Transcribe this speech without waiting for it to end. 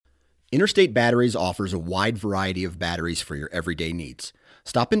Interstate Batteries offers a wide variety of batteries for your everyday needs.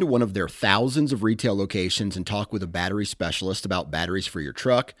 Stop into one of their thousands of retail locations and talk with a battery specialist about batteries for your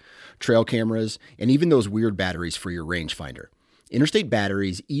truck, trail cameras, and even those weird batteries for your rangefinder. Interstate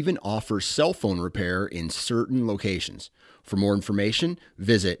Batteries even offers cell phone repair in certain locations. For more information,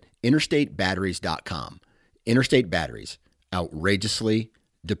 visit interstatebatteries.com. Interstate Batteries, outrageously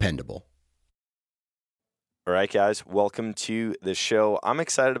dependable. All right, guys, welcome to the show. I'm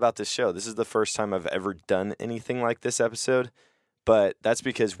excited about this show. This is the first time I've ever done anything like this episode, but that's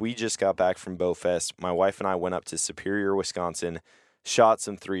because we just got back from Bowfest. My wife and I went up to Superior, Wisconsin, shot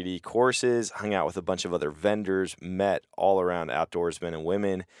some 3D courses, hung out with a bunch of other vendors, met all around outdoorsmen and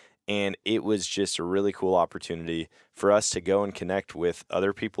women, and it was just a really cool opportunity for us to go and connect with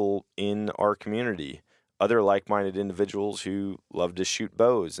other people in our community, other like-minded individuals who love to shoot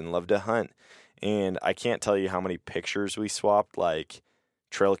bows and love to hunt. And I can't tell you how many pictures we swapped, like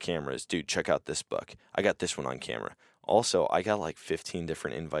trail cameras. Dude, check out this buck. I got this one on camera. Also, I got like 15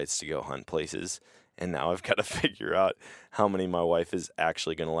 different invites to go hunt places. And now I've got to figure out how many my wife is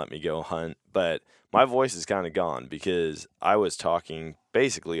actually going to let me go hunt. But my voice is kind of gone because I was talking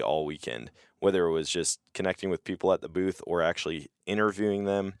basically all weekend, whether it was just connecting with people at the booth or actually interviewing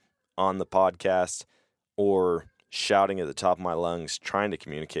them on the podcast or shouting at the top of my lungs, trying to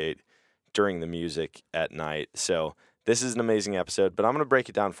communicate during the music at night. So this is an amazing episode, but I'm going to break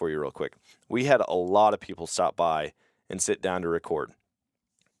it down for you real quick. We had a lot of people stop by and sit down to record.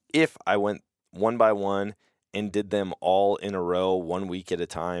 If I went one by one and did them all in a row 1 week at a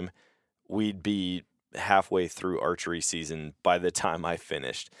time, we'd be halfway through archery season by the time I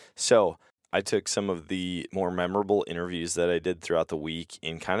finished. So I took some of the more memorable interviews that I did throughout the week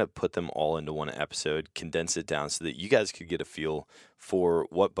and kind of put them all into one episode, condense it down so that you guys could get a feel for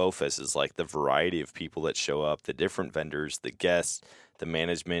what Bowfest is like, the variety of people that show up, the different vendors, the guests, the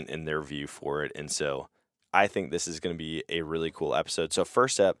management, and their view for it. And so I think this is going to be a really cool episode. So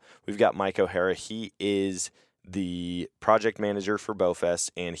first up, we've got Mike O'Hara. He is the project manager for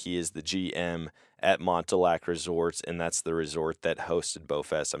Bowfest, and he is the GM at Montauk Resorts, and that's the resort that hosted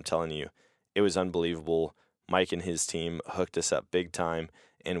Bowfest. I'm telling you, it was unbelievable. Mike and his team hooked us up big time,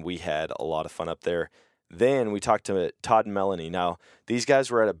 and we had a lot of fun up there. Then we talked to Todd and Melanie. Now, these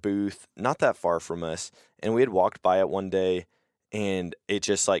guys were at a booth not that far from us, and we had walked by it one day, and it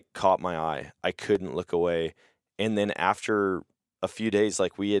just, like, caught my eye. I couldn't look away. And then after a few days,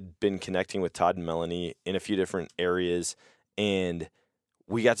 like, we had been connecting with Todd and Melanie in a few different areas, and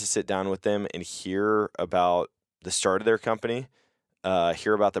we got to sit down with them and hear about the start of their company,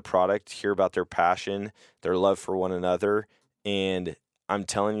 hear about the product, hear about their passion, their love for one another. And I'm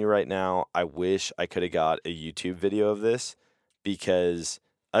telling you right now, I wish I could have got a YouTube video of this because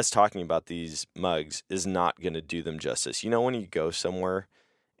us talking about these mugs is not going to do them justice. You know, when you go somewhere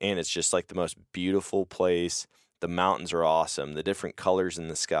and it's just like the most beautiful place, the mountains are awesome, the different colors in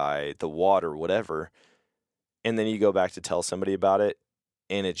the sky, the water, whatever, and then you go back to tell somebody about it,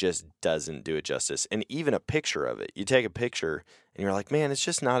 and it just doesn't do it justice. And even a picture of it, you take a picture, and you're like, man, it's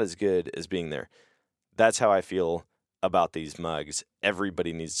just not as good as being there. That's how I feel about these mugs.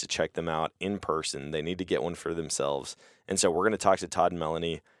 Everybody needs to check them out in person. They need to get one for themselves. And so we're going to talk to Todd and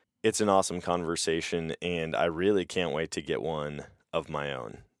Melanie. It's an awesome conversation, and I really can't wait to get one of my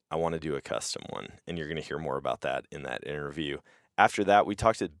own. I want to do a custom one, and you're going to hear more about that in that interview. After that, we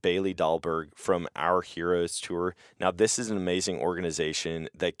talked to Bailey Dahlberg from Our Heroes Tour. Now, this is an amazing organization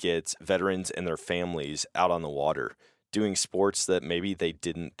that gets veterans and their families out on the water, doing sports that maybe they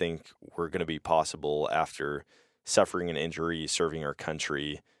didn't think were going to be possible after suffering an injury, serving our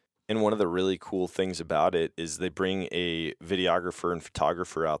country. And one of the really cool things about it is they bring a videographer and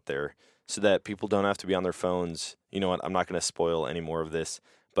photographer out there so that people don't have to be on their phones. You know what? I'm not going to spoil any more of this,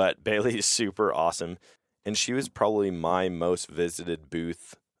 but Bailey is super awesome. And she was probably my most visited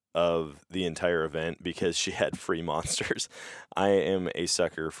booth of the entire event because she had free monsters. I am a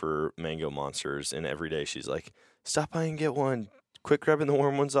sucker for mango monsters, and every day she's like, stop by and get one. Quit grabbing the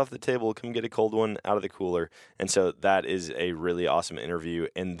warm ones off the table. Come get a cold one out of the cooler. And so that is a really awesome interview.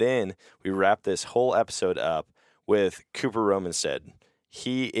 And then we wrap this whole episode up with Cooper Romanstead.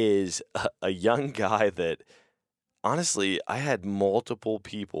 He is a young guy that, honestly, I had multiple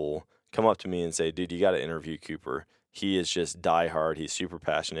people come up to me and say, dude, you got to interview Cooper. He is just diehard. He's super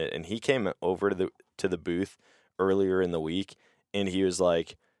passionate. And he came over to the booth earlier in the week, and he was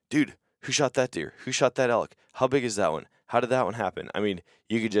like, dude, who shot that deer? Who shot that elk? How big is that one? How did that one happen? I mean,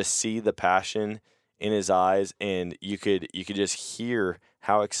 you could just see the passion in his eyes, and you could just hear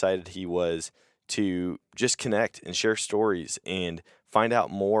how excited he was to just connect and share stories and find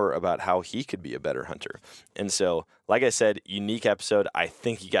out more about how he could be a better hunter. And so, like I said, unique episode. I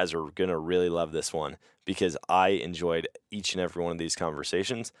think you guys are going to really love this one because I enjoyed each and every one of these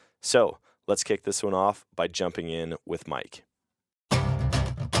conversations. So let's kick this one off by jumping in with Mike.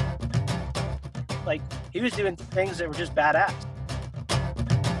 Like, he was doing things that were just badass.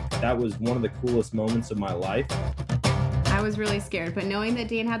 That was one of the coolest moments of my life. I was really scared, but knowing that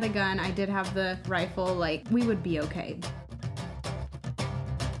Dan had the gun, I did have the rifle, like, we would be okay.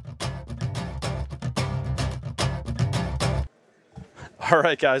 All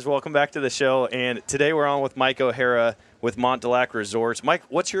right, guys, welcome back to the show. And today we're on with Mike O'Hara with Mont du Lac Resorts. Mike,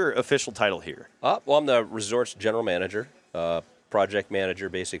 what's your official title here? Well, I'm the resort's general manager, project manager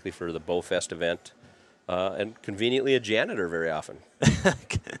basically for the Bowfest event, and conveniently a janitor very often.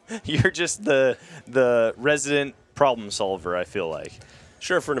 You're just the resident problem solver, I feel like.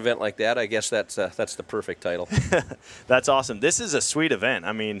 Sure, for an event like that, I guess that's the perfect title. That's awesome. This is a sweet event.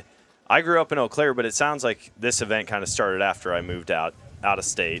 I mean, I grew up in Eau Claire, but it sounds like this event kind of started after I moved out of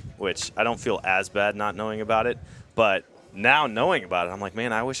state, which I don't feel as bad not knowing about it. But now knowing about it, I'm like,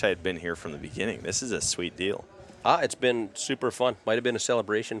 man, I wish I had been here from the beginning. This is a sweet deal. It's been super fun. Might have been a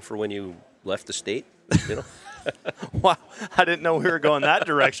celebration for when you left the state, you know. Wow, I didn't know we were going that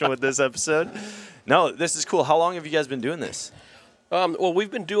direction with this episode. No, this is cool. How long have you guys been doing this? Well,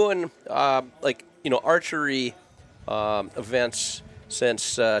 we've been doing archery events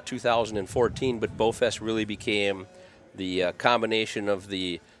since 2014, but Bowfest really became the combination of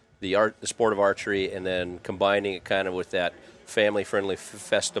the sport of archery and then combining it kind of with that family-friendly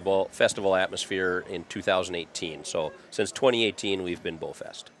festival atmosphere in 2018. So since 2018, we've been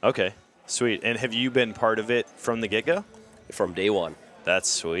Bowfest. Okay, sweet. And have you been part of it from the get-go? From day one. That's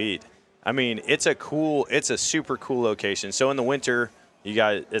sweet. I mean, it's a super cool location. So in the winter,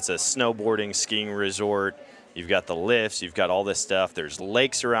 it's a snowboarding, skiing resort. You've got the lifts. You've got all this stuff. There's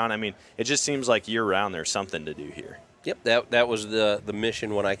lakes around. I mean, it just seems like year-round there's something to do here. Yep, that was the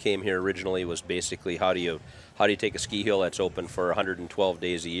mission when I came here originally, was basically how do you take a ski hill that's open for 112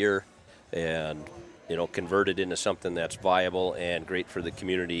 days a year and, convert it into something that's viable and great for the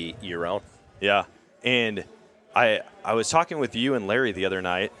community year-round. Yeah, and I was talking with you and Larry the other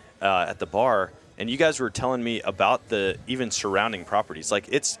night at the bar, and you guys were telling me about the even surrounding properties. Like,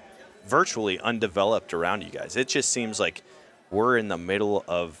 it's virtually undeveloped around you guys. It just seems like we're in the middle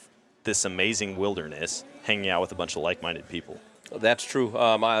of this amazing wilderness hanging out with a bunch of like-minded people. That's true.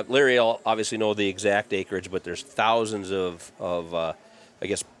 Larry will obviously know the exact acreage, but there's thousands of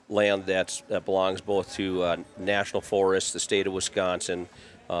land that belongs both to national forests, the state of Wisconsin,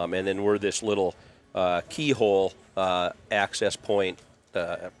 and then we're this little keyhole access point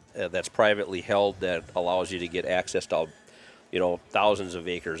that's privately held that allows you to get access to, thousands of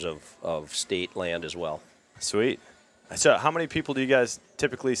acres of state land as well. Sweet. So how many people do you guys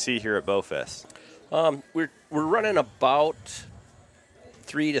typically see here at Bowfest? We're running about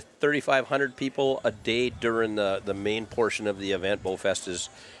 3,000 to 3,500 people a day during the main portion of the event. Bowfest is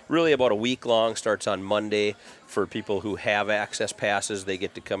really about a week long, starts on Monday. For people who have access passes, they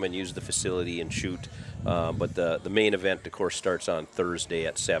get to come and use the facility and shoot. But the main event, of course, starts on Thursday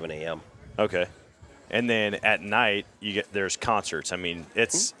at 7 a.m. Okay. And then at night, there's concerts. I mean,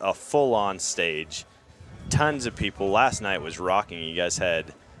 it's a full-on stage. Tons of people. Last night was rocking. You guys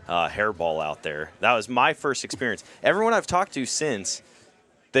had Hairball out there. That was my first experience. Everyone I've talked to since,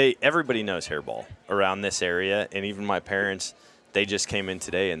 everybody knows Hairball around this area, and even my parents, they just came in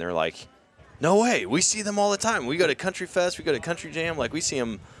today, and they're like, no way, we see them all the time. We go to Country Fest, we go to Country Jam, like we see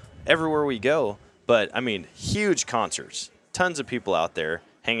them everywhere we go. But, I mean, huge concerts. Tons of people out there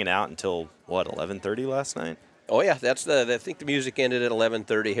hanging out until, 11:30 last night? Oh, yeah, I think the music ended at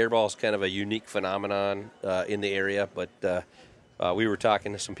 11:30. Hairball is kind of a unique phenomenon in the area, but we were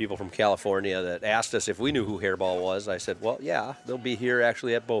talking to some people from California that asked us if we knew who Hairball was. I said, well, yeah, they'll be here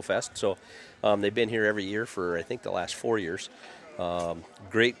actually at Bowfest. So they've been here every year for, I think, the last 4 years.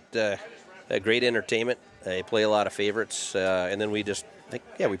 Great entertainment. They play a lot of favorites. And then we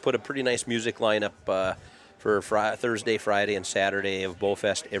put a pretty nice music lineup for Thursday, Friday, and Saturday of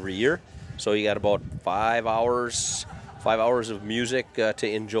Bowfest every year. So you got about 5 hours of music to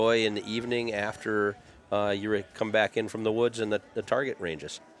enjoy in the evening after you come back in from the woods and the target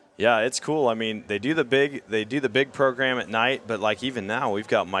ranges. Yeah, it's cool. I mean, they do the big program at night, but like even now we've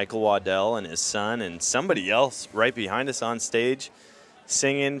got Michael Waddell and his son and somebody else right behind us on stage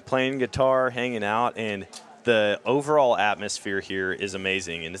singing, playing guitar, hanging out, and the overall atmosphere here is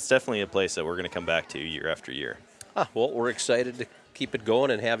amazing, and it's definitely a place that we're going to come back to year after year. Well, we're excited to keep it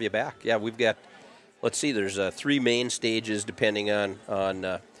going and have you back. Yeah, we've got, there's 3 main stages depending on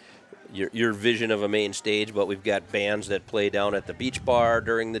your vision of a main stage, but we've got bands that play down at the beach bar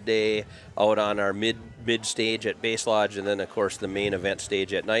during the day, out on our mid stage at Base Lodge, and then of course the main event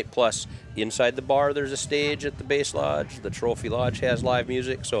stage at night. Plus inside the bar there's a stage at the Base Lodge. The Trophy Lodge has live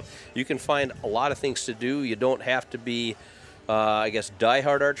music, so you can find a lot of things to do. You don't have to be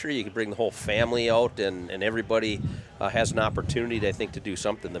diehard archery. You can bring the whole family out, and everybody has an opportunity, I think, to do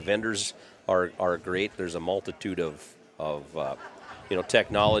something. The vendors are great. There's a multitude of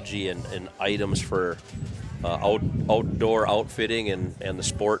technology and items for outdoor outfitting and the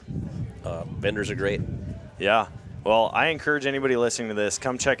sport. Vendors are great. Yeah. Well, I encourage anybody listening to this,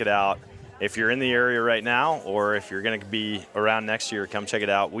 come check it out. If you're in the area right now, or if you're going to be around next year, come check it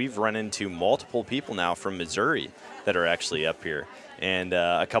out. We've run into multiple people now from Missouri that are actually up here, and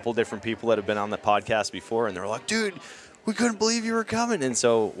a couple different people that have been on the podcast before, and they're like, dude, we couldn't believe you were coming. And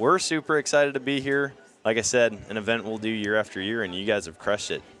so we're super excited to be here. Like I said, an event we'll do year after year, and you guys have crushed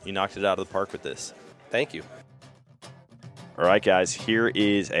it. You knocked it out of the park with this. Thank you. All right, guys, here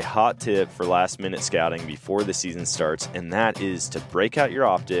is a hot tip for last-minute scouting before the season starts, and that is to break out your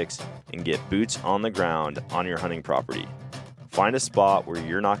optics and get boots on the ground on your hunting property. Find a spot where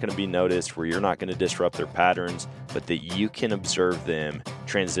you're not going to be noticed, where you're not going to disrupt their patterns, but that you can observe them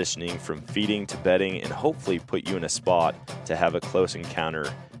transitioning from feeding to bedding, and hopefully put you in a spot to have a close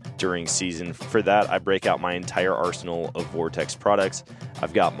encounter during season. For that, I break out my entire arsenal of Vortex products.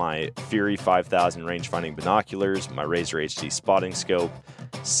 I've got my Fury 5000 range-finding binoculars, my Razor HD spotting scope,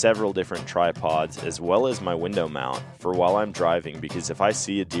 several different tripods, as well as my window mount for while I'm driving, because if I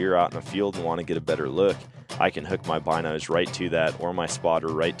see a deer out in a field and want to get a better look, I can hook my binos right to that, or my spotter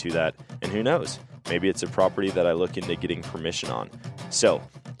right to that, and who knows, maybe it's a property that I look into getting permission on. So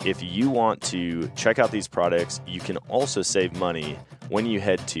if you want to check out these products, you can also save money when you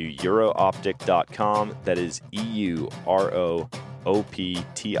head to eurooptic.com. That is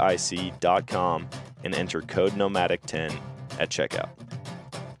EUROOPTIC.com, and enter code Nomadic10 at checkout.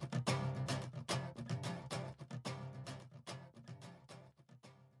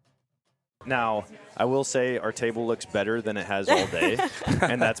 Now, I will say our table looks better than it has all day,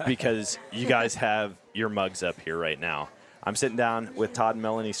 and that's because you guys have your mugs up here right now. I'm sitting down with Todd and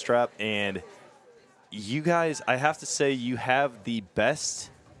Melanie Strupp, and you guys, I have to say, you have the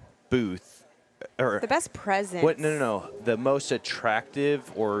best booth. Or the best presence. What? No. The most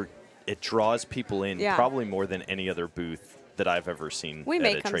attractive, or it draws people in probably more than any other booth that I've ever seen we at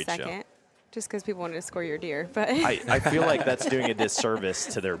may a come trade second, show. just because people wanted to score your deer. But I feel like that's doing a disservice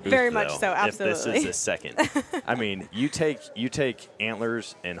to their booth. Very much though, so, absolutely. If this is a second. I mean, you take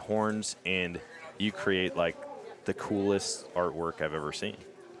antlers and horns, and you create like the coolest artwork I've ever seen.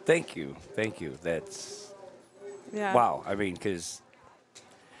 Thank you. That's wow. I mean, because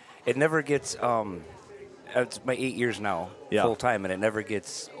it never gets. It's my 8 years now, full time, and it never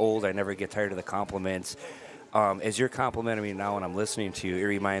gets old. I never get tired of the compliments. As you're complimenting me now, and I'm listening to you, it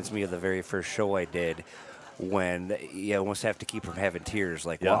reminds me of the very first show I did, when you almost have to keep from having tears.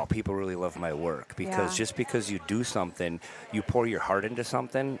 Like, wow, people really love my work, because just because you do something, you pour your heart into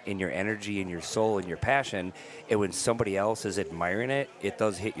something, and your energy, and your soul, and your passion, and when somebody else is admiring it, it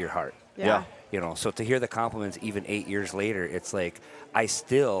does hit your heart. Yeah. You know, so to hear the compliments even 8 years later, it's like I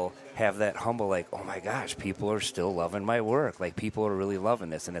still have that humble, like, oh my gosh, people are still loving my work. Like, people are really loving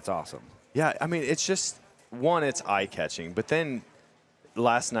this, and it's awesome. Yeah, I mean, it's just, one, it's eye-catching. But then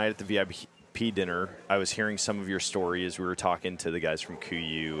last night at the VIP dinner, I was hearing some of your story as we were talking to the guys from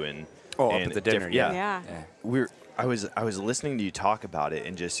KUU and up at the dinner. Yeah. I was listening to you talk about it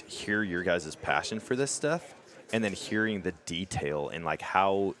and just hear your guys' passion for this stuff. And then hearing the detail and like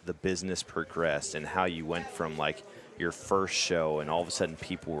how the business progressed and how you went from like your first show and all of a sudden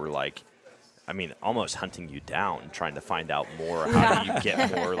people were like, I mean, almost hunting you down, trying to find out more. How do you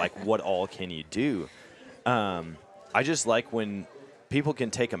get more? Like, what all can you do? I just like when people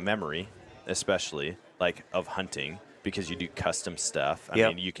can take a memory, especially like of hunting, because you do custom stuff. I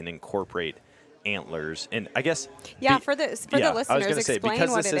mean, you can incorporate antlers, and I guess for the listeners, I was going to say, because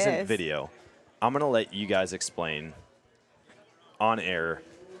what this it isn't is. video, I'm going to let you guys explain on air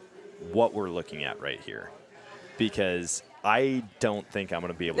what we're looking at right here, because I don't think I'm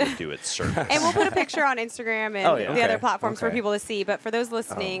going to be able to do it service. And we'll put a picture on Instagram and the other platforms for people to see. But for those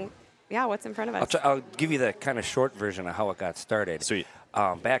listening, what's in front of us? I'll give you the kind of short version of how it got started. Sweet.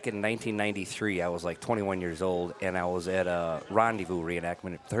 Back in 1993, I was like 21 years old, and I was at a rendezvous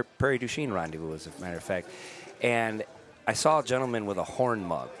reenactment, Prairie du Chien rendezvous, as a matter of fact. And I saw a gentleman with a horn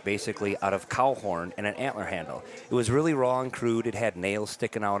mug, basically out of cow horn and an antler handle. It was really raw and crude. It had nails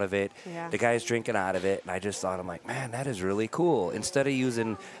sticking out of it. Yeah. The guy's drinking out of it, and I just thought, I'm like, man, that is really cool. Instead of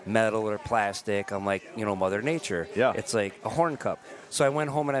using metal or plastic, I'm like, Mother Nature. Yeah. It's like a horn cup. So I went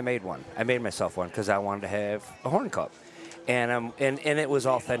home and I made one. I made myself one because I wanted to have a horn cup. And it was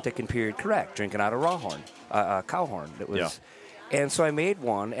authentic and period correct, drinking out of raw horn, cow horn. It was. Yeah. And so I made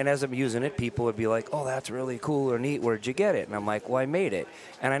one, and as I'm using it, people would be like, oh, that's really cool or neat. Where'd you get it? And I'm like, well, I made it.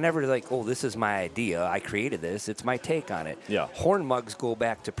 And I never like, oh, this is my idea. I created this. It's my take on it. Yeah. Horn mugs go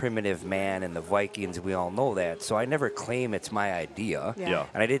back to primitive man and the Vikings. We all know that. So I never claim it's my idea. Yeah.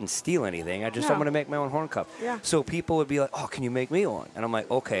 And I didn't steal anything. I'm going to make my own horn cup. Yeah. So people would be like, oh, can you make me one? And I'm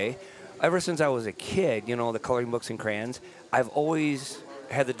like, okay. Ever since I was a kid, the coloring books and crayons, I've always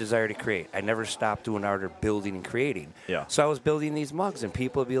had the desire to create. I never stopped doing art or building and creating. Yeah. So I was building these mugs, and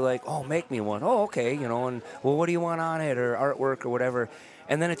people would be like, oh, make me one. Oh, okay, and, well, what do you want on it, or artwork or whatever.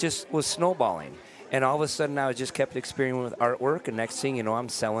 And then it just was snowballing. And all of a sudden, I just kept experimenting with artwork, and next thing I'm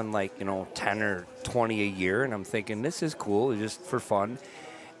selling 10 or 20 a year, and I'm thinking, this is cool, just for fun.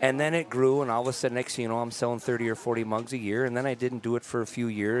 And then it grew, and all of a sudden, next thing I'm selling 30 or 40 mugs a year. And then I didn't do it for a few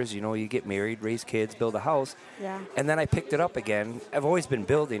years. You get married, raise kids, build a house. Yeah. And then I picked it up again. I've always been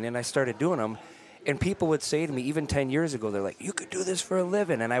building, and I started doing them. And people would say to me, even 10 years ago, they're like, you could do this for a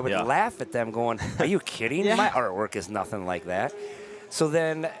living. And I would laugh at them going, are you kidding? My artwork is nothing like that. So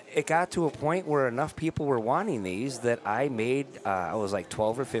then it got to a point where enough people were wanting these that I made, I was like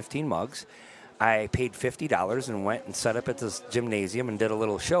 12 or 15 mugs. I paid $50 and went and set up at this gymnasium and did a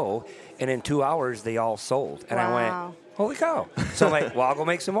little show. And in 2 hours, they all sold. And I went, holy cow. So I'm like, well, I'll go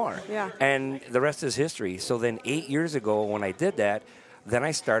make some more. Yeah. And the rest is history. So then 8 years ago when I did that, then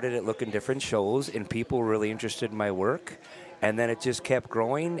I started at looking different shows, and people were really interested in my work. And then it just kept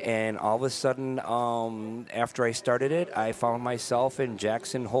growing. And all of a sudden, after I started it, I found myself in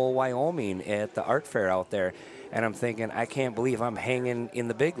Jackson Hole, Wyoming at the art fair out there. And I'm thinking, I can't believe I'm hanging in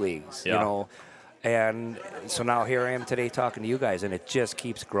the big leagues, And so now here I am today talking to you guys, and it just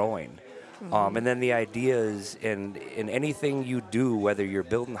keeps growing. Mm-hmm. And then the ideas in anything you do, whether you're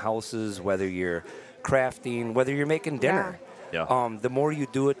building houses, whether you're crafting, whether you're making dinner, the more you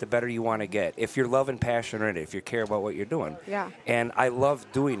do it, the better you want to get. If you're love and passion in it, if you care about what you're doing. Yeah. And I love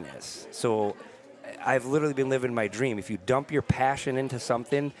doing this. So I've literally been living my dream. If you dump your passion into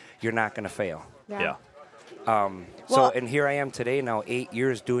something, you're not going to fail. Yeah. And here I am today now, 8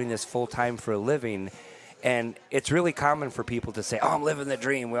 years doing this full time for a living, and it's really common for people to say, "Oh, I'm living the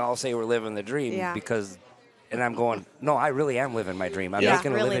dream." We all say we're living the dream and I'm going, "No, I really am living my dream. I'm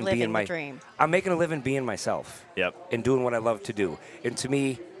making a living being my dream. I'm making a living being myself. Yep. And doing what I love to do. And to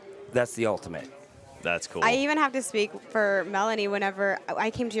me, that's the ultimate." That's cool. I even have to speak for Melanie. Whenever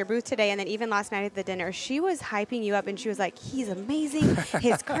I came to your booth today, and then even last night at the dinner, she was hyping you up, and she was like, he's amazing,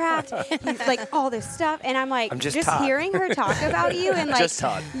 his craft, he's like all this stuff. And I'm like, I'm just hearing her talk about you and like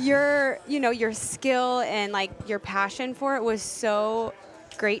Todd. your skill and like your passion for it was so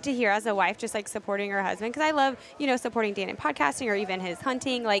great to hear as a wife, just like supporting her husband, because I love supporting Dan in podcasting or even his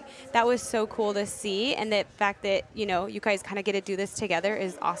hunting. Like that was so cool to see, and the fact that you guys kind of get to do this together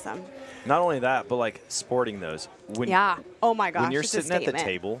is awesome. Not only that, but like sporting those. Oh my gosh. When you're sitting at the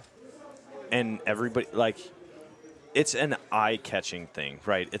table, and everybody it's an eye-catching thing,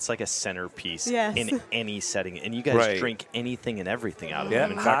 right? It's like a centerpiece in any setting, and you guys drink anything and everything out of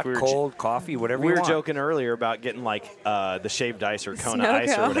them. In hot, fact, cold, coffee, whatever we you were want. joking earlier about getting like the shaved ice or Kona Snow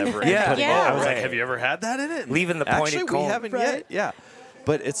ice or cone. whatever. And putting it. I was like, have you ever had that in it? Leaving the pointed Actually, cone. we haven't yet. Yeah,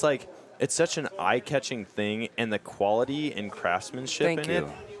 but it's like it's such an eye-catching thing, and the quality and craftsmanship it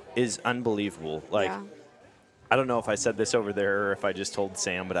is unbelievable. Like. I don't know if I said this over there or if I just told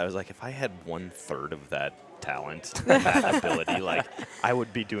Sam, but I was like, if I had 1/3 of that talent, that ability, like I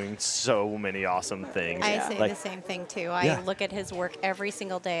would be doing so many awesome things. I say the same thing too. I look at his work every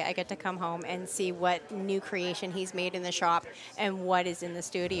single day. I get to come home and see what new creation he's made in the shop and what is in the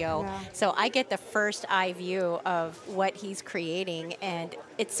studio. Yeah. So I get the first eye view of what he's creating, and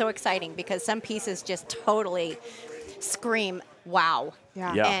it's so exciting because some pieces just totally scream, wow.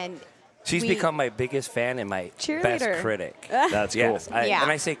 Yeah. And she's become my biggest fan and my best critic. That's cool.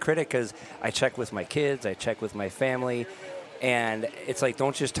 And I say critic because I check with my kids, I check with my family, and it's like,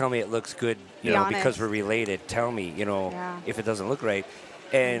 don't just tell me it looks good, because we're related. Tell me, if it doesn't look right.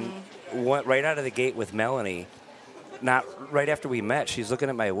 And right out of the gate with Melanie, not right after we met, she's looking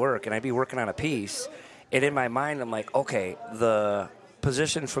at my work, and I'd be working on a piece, and in my mind, I'm like, okay, the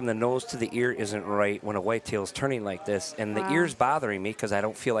position from the nose to the ear isn't right when a whitetail's turning like this, and the ear's bothering me because I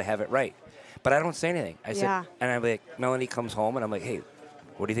don't feel I have it right. But I don't say anything. I said, and I'm like, Melanie comes home, and I'm like, hey,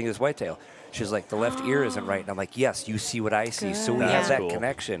 what do you think of this whitetail? She's like, the left ear isn't right. And I'm like, yes, you see what I see. So we That's have that cool.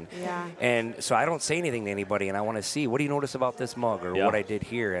 connection. Yeah. And so I don't say anything to anybody, and I want to see, what do you notice about this mug or what I did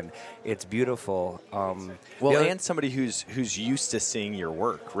here? And it's beautiful. And somebody who's used to seeing your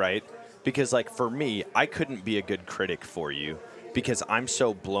work, right? Because, like, for me, I couldn't be a good critic for you because I'm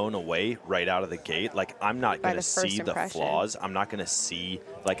so blown away right out of the gate. Like, I'm not going to see the flaws. I'm not going to see,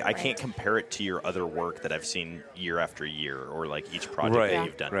 like, I can't compare it to your other work that I've seen year after year or, like, each project that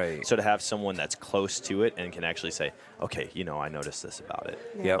you've done. Right. So to have someone that's close to it and can actually say, okay, I noticed this about it.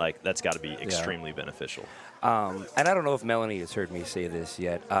 Yep. Like, that's got to be extremely beneficial. And I don't know if Melanie has heard me say this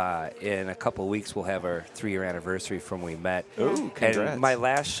yet. In a couple of weeks, we'll have our 3-year anniversary from when we met. Ooh, congrats. And my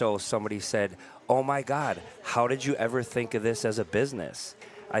last show, somebody said, oh, my God, how did you ever think of this as a business?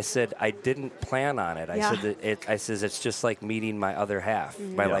 I said, I didn't plan on it. I said, it's just like meeting my other half,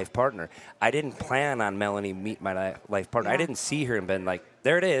 my life partner. I didn't plan on Melanie meet my life partner. I didn't see her and been like,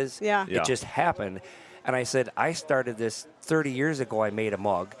 there it is. It just happened. And I said, I started this 30 years ago. I made a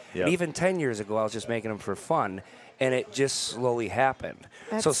mug. And even 10 years ago, I was just making them for fun. And it just slowly happened.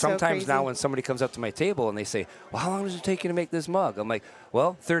 So sometimes now when somebody comes up to my table and they say, well, how long does it take you to make this mug? I'm like,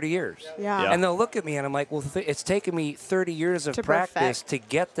 well, 30 years. And they'll look at me and I'm like, well, it's taken me 30 years of practice to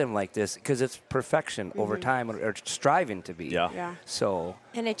get them like this because it's perfection over time or striving to be. So.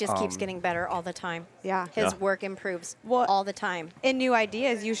 And it just keeps getting better all the time. His work improves all the time. In new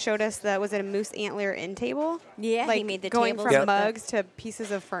ideas, you showed us was it a moose antler end table? Yeah, like he made the going tables from mugs to pieces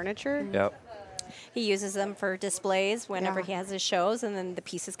of furniture. He uses them for displays whenever he has his shows, and then the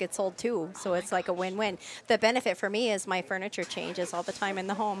pieces get sold too. So it's like a win-win. The benefit for me is my furniture changes all the time in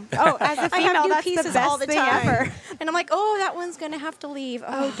the home. Oh, as a female, I have new that's pieces the best all the thing time. ever. And I'm like, oh, that one's going to have to leave.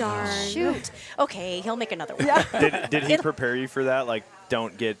 Oh, darn. Shoot. Okay, he'll make another one. Did he prepare you for that? Like,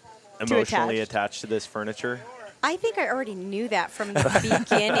 don't get emotionally attached to this furniture? I think I already knew that from the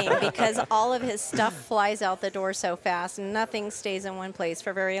beginning because all of his stuff flies out the door so fast and nothing stays in one place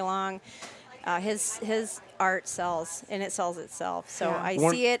for very long. His art sells, and it sells itself. So I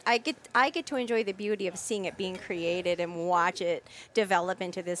see it. I get to enjoy the beauty of seeing it being created and watch it develop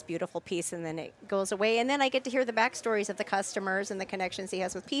into this beautiful piece, and then it goes away. And then I get to hear the backstories of the customers and the connections he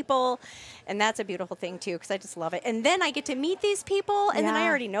has with people, and that's a beautiful thing too because I just love it. And then I get to meet these people, and then I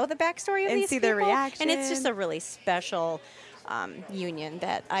already know the backstory of these see people, their reaction. and it's just a really special union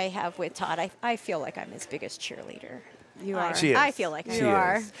that I have with Todd. I feel like I'm his biggest cheerleader. You are. She is. I feel like She you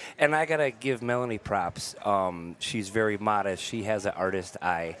are. is. And I got to give Melanie props. She's very modest. She has an artist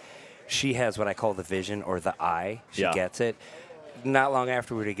eye. She has what I call the vision or the eye. She gets it. Not long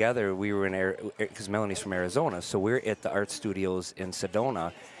after we were together, we were in because Melanie's from Arizona, so we're at the art studios in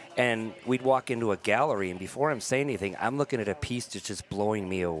Sedona. And we'd walk into a gallery, and before I'm saying anything, I'm looking at a piece that's just blowing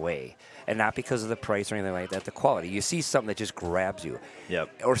me away. And not because of the price or anything like that, the quality. You see something that just grabs you.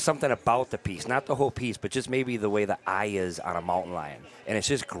 Or something about the piece, not the whole piece, but just maybe the way the eye is on a mountain lion. And it's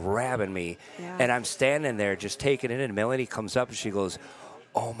just grabbing me. And I'm standing there just taking it in. And Melanie comes up and she goes,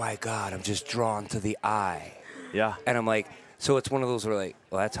 oh my God, I'm just drawn to the eye. And I'm like, so it's one of those where like,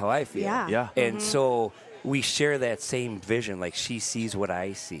 well, that's how I feel. And so we share that same vision. Like she sees what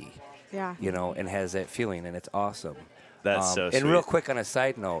I see, and has that feeling, and it's awesome. That's so sweet. And real quick on a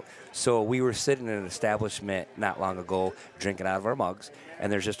side note, so we were sitting in an establishment not long ago drinking out of our mugs,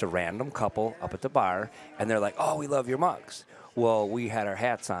 and there's just a random couple up at the bar, and they're like, oh, we love your mugs. Well, we had our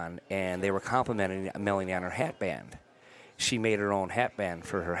hats on, and they were complimenting Melanie on her hat band. She made her own hat band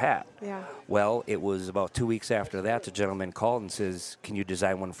for her hat. Well, it was about 2 weeks after that, the gentleman called and says, can you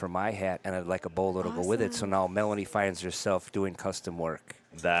design one for my hat? And I'd like a bolo to go with it. So now Melanie finds herself doing custom work.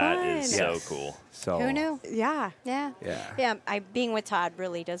 That is so cool. So who knew? Yeah. Being with Todd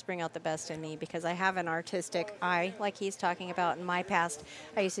really does bring out the best in me because I have an artistic eye, like he's talking about. In my past,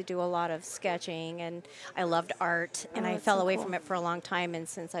 I used to do a lot of sketching, and I loved art, and I fell away from it for a long time. And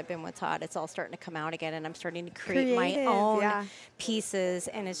since I've been with Todd, it's all starting to come out again, and I'm starting to create my own pieces,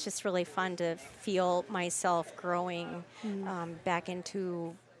 and it's just really fun to feel myself growing back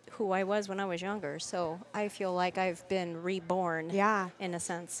into who I was when I was younger. So I feel like I've been reborn in a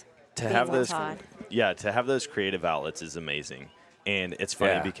sense. To have those creative outlets is amazing. And it's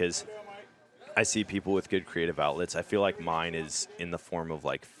funny because I see people with good creative outlets. I feel like mine is in the form of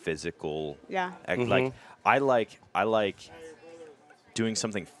like physical like I like doing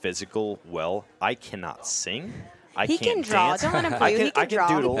something physical well. I cannot sing. He can draw. Dance. Don't let him fool you. He can draw.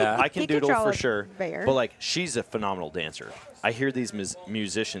 Doodle. I can doodle for sure. Bear. But like, she's a phenomenal dancer. I hear these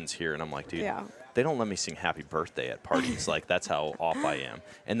musicians here, and I'm like, dude, they don't let me sing "Happy Birthday" at parties. Like, that's how off I am.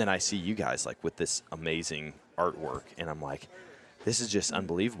 And then I see you guys like with this amazing artwork, and I'm like, this is just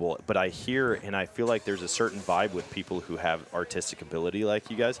unbelievable. But I hear and I feel like there's a certain vibe with people who have artistic ability like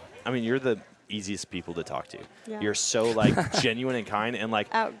you guys. I mean, you're the easiest people to talk to. Yeah. You're so like genuine and kind, and like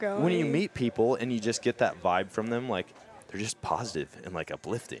Outgoing. when you meet people and you just get that vibe from them, like they're just positive and like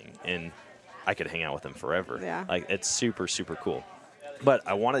uplifting, and I could hang out with them forever. Yeah. Like it's super, super cool. But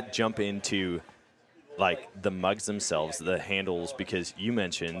I want to jump into like the mugs themselves, the handles, because you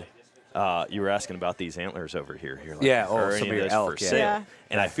mentioned you were asking about these antlers over here. You're like, are some any of your those elk, for yeah. sale? Yeah.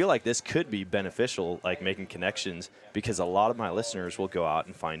 And I feel like this could be beneficial, like making connections, because a lot of my listeners will go out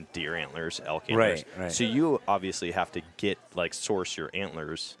and find deer antlers, elk antlers. Right. So you obviously have to source your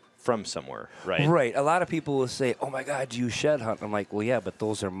antlers from somewhere, right? Right. A lot of people will say, "Oh my God, you shed hunt." I'm like, "Well, yeah, but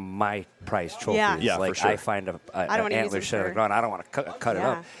those are my prized trophies. Yeah. For like sure. I find an I don't wanna use antler them shed on the for- ground. I don't want to cut it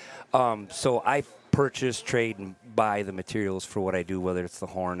up. So I purchase, trade, and buy the materials for what I do, whether it's the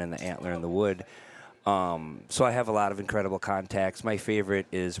horn and the antler and the wood. So I have a lot of incredible contacts. My favorite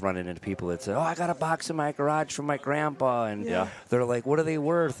is running into people that say, "Oh, I got a box in my garage from my grandpa," and they're like, "What are they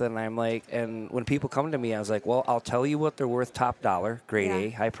worth?" And I'm like, and when people come to me, I was like, "Well, I'll tell you what they're worth, top dollar, grade A,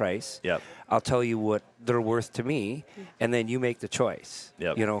 high price. Yep. I'll tell you what they're worth to me, and then you make the choice.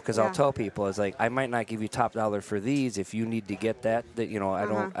 Yep. You know, because I'll tell people, it's like I might not give you top dollar for these if you need to get that. That you know,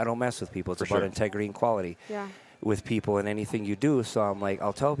 I don't mess with people. It's For about sure. integrity and quality." Yeah. With people and anything you do. So I'm like,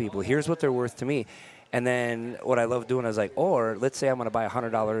 I'll tell people, here's what they're worth to me. And then what I love doing is like, or let's say I'm going to buy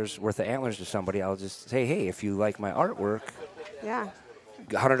 $100 worth of antlers to somebody. I'll just say, hey, if you like my artwork, Yeah.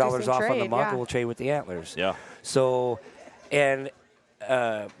 $100 off Decent on the trade, mug, yeah. and we'll trade with the antlers. Yeah. So, and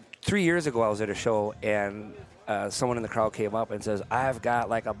 3 years ago I was at a show and someone in the crowd came up and says, I've got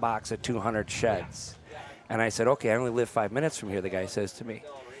like a box of 200 sheds. And I said, okay, I only live 5 minutes from here, the guy says to me.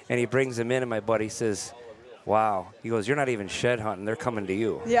 And he brings them in and my buddy says, wow. He goes, you're not even shed hunting. They're coming to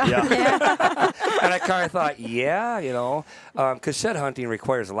you. Yeah. And I kind of thought, yeah, you know, because shed hunting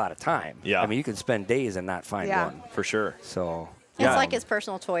requires a lot of time. Yeah. I mean, you can spend days and not find one. For sure. So, It's like his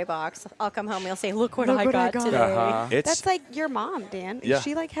personal toy box. I'll come home and he'll say, look what I got today. Uh-huh. That's like your mom, Dan. Yeah.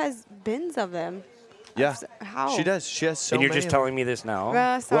 She like has bins of them. Yeah. How? She does. She has so and you're many just of them. telling me this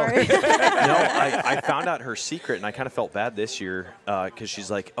now? Sorry. No, I found out her secret, and I kind of felt bad this year because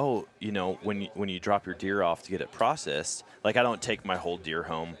she's like, oh, you know, when you drop your deer off to get it processed, like I don't take my whole deer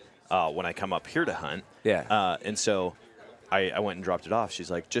home when I come up here to hunt. Yeah. And so I went and dropped it off.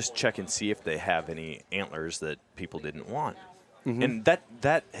 She's like, just check and see if they have any antlers that people didn't want. Mm-hmm. And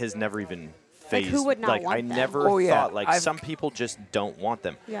that has never even phased. Like, who would not like want I them? never Oh, yeah. thought, like, some people just don't want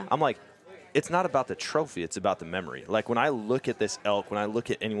them. Yeah. I'm like, it's not about the trophy, it's about the memory. Like when I look at this elk, when I look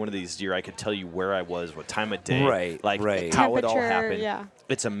at any one of these deer, I could tell you where I was, what time of day, Right. how it all Temperature, happened. yeah.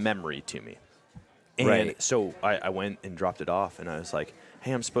 It's a memory to me. And Right. so I went and dropped it off, and I was like,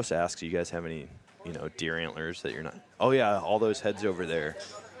 hey, I'm supposed to ask, do you guys have any, deer antlers that you're not? Oh, yeah, all those heads over there.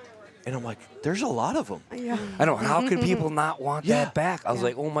 And I'm like, there's a lot of them. Yeah. I know. How could people not want that back? I was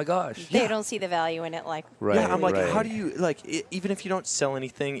like, oh, my gosh. They don't see the value in it like Right. Yeah, I'm like, right. how do you, like, even if you don't sell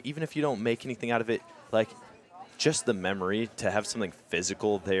anything, even if you don't make anything out of it, like, just the memory to have something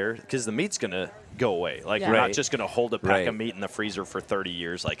physical there, because the meat's going to go away. Like, you're not Right. just going to hold a pack Right. of meat in the freezer for 30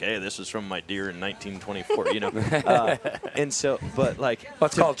 years, like, hey, this is from my deer in 1924, And so, but, like.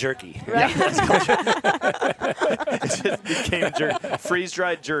 What's called jerky. Yeah, that's called jerky. It just became jerky.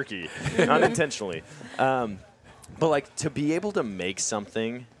 Freeze-dried jerky, unintentionally. But, like, to be able to make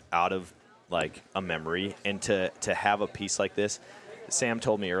something out of, like, a memory and to have a piece like this, Sam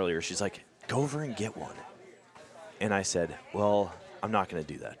told me earlier, she's like, go over and get one. And I said, well, I'm not going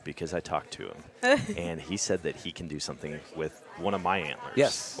to do that because I talked to him. And he said that he can do something with one of my antlers.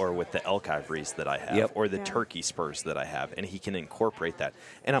 Yes. Or with the elk ivories that I have. Yep. Or the turkey spurs that I have. And he can incorporate that.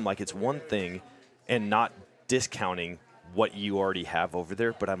 And I'm like, it's one thing, and not discounting what you already have over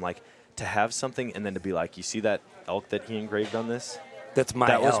there, but I'm like, to have something and then to be like, you see that elk that he engraved on this? That's my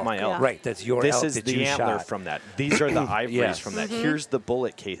That elk. was my elk. Yeah. Right. That's your This elk is that the you antler shot. from that. These are the ivories Yes. from that. Here's the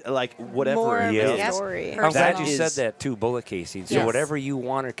bullet case. Like, whatever More it of is. a Yep. story. I'm glad That you is- said that too, bullet casing. So Yes. whatever you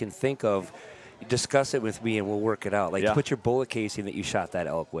want or can think of, discuss it with me and we'll work it out. Like Yeah. put your bullet casing that you shot that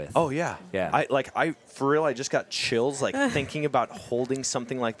elk with. Oh yeah, Yeah. I for real, I just got chills like thinking about holding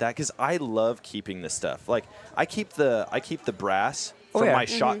something like that because I love keeping this stuff. Like I keep the brass from yeah. my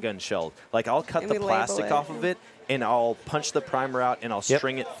shotgun shell. Like I'll cut And the we label plastic it. off of it and I'll punch the primer out and I'll Yep.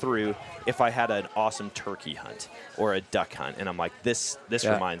 string it through if I had an awesome turkey hunt or a duck hunt. And I'm like, this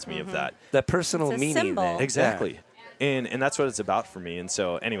Yeah. reminds me of that. That personal It's a meaning. symbol. then. Exactly. And that's what it's about for me. And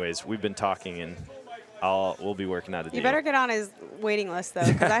so, anyways, we've been talking, and we'll be working out a deal. You better get on his waiting list though,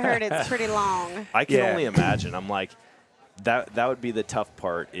 because I heard it's pretty long. I can Yeah. only imagine. I'm like, that would be the tough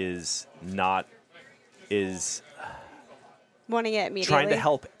part. wanting it immediately. trying to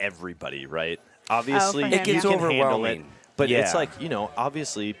help everybody, right? Obviously, it you gets can handle it, overwhelming. but Yeah. it's like,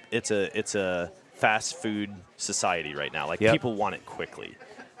 obviously it's a fast food society right now. Like Yep. people want it quickly,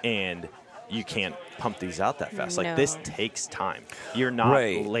 and you can't pump these out that fast. Like this takes time. You're not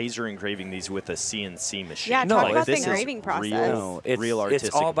laser engraving these with a CNC machine. Yeah, talk about the this engraving is process. Real artistic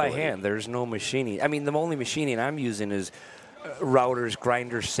It's all by ability. hand. There's no machining. I mean, the only machining I'm using is routers,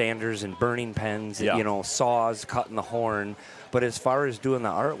 grinders, sanders, and burning pens. Saws, cutting the horn. But as far as doing the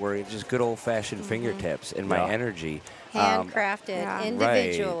artwork, it's just good old-fashioned fingertips and my energy. Handcrafted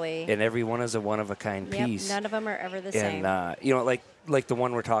individually. Right. And every one is a one-of-a-kind piece. None of them are ever the same. And, like the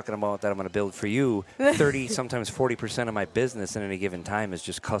one we're talking about that I'm going to build for you, 30, sometimes 40% of my business at any given time is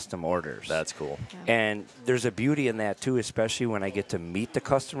just custom orders. That's cool. Yeah. And there's a beauty in that, too, especially when I get to meet the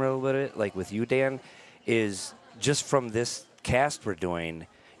customer a little bit, like with you, Dan, is just from this cast we're doing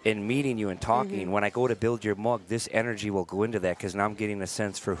and meeting you and talking, when I go to build your mug, this energy will go into that because now I'm getting a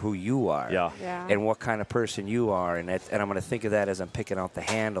sense for who you are and what kind of person you are. And I'm going to think of that as I'm picking out the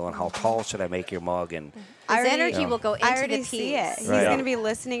handle and how tall should I make your mug. And his energy will go into the piece. See it. He's going to be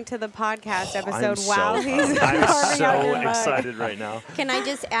listening to the podcast episode I'm he's I'm carving out your so mug. excited right now. Can I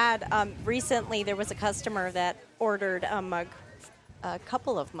just add, recently there was a customer that ordered a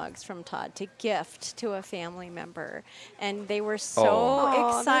couple of mugs from Todd to gift to a family member. And they were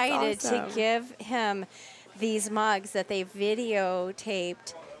so excited to give him these mugs that they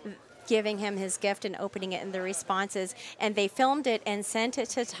videotaped giving him his gift and opening it and the responses. And they filmed it and sent it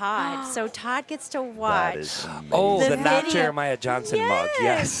to Todd. So Todd gets to watch. That is the not Jeremiah Johnson mug.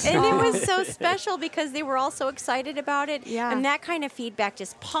 Yes. And it was so special because they were all so excited about it. Yeah. And that kind of feedback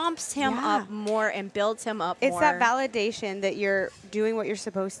just pumps him up more and builds him up It's more. that validation that you're doing what you're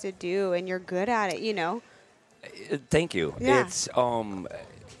supposed to do and you're good at it, Thank you. Yeah. It's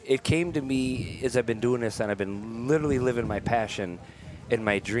it came to me as I've been doing this, and I've been literally living my passion and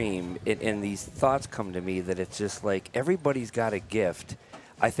my dream, and these thoughts come to me that it's just like everybody's got a gift.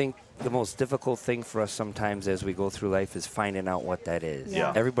 I think the most difficult thing for us sometimes as we go through life is finding out what that is.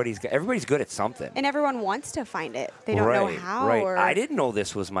 Yeah. Everybody's good at something. And everyone wants to find it. They don't know how. Right. Or I didn't know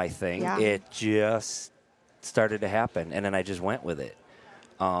this was my thing. Yeah. It just started to happen, and then I just went with it.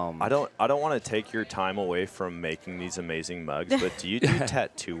 I don't want to take your time away from making these amazing mugs, but do you do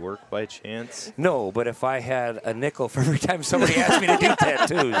tattoo work by chance? No, but if I had a nickel for every time somebody asked me to do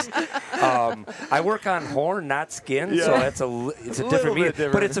tattoos, I work on horn, not skin, so it's a different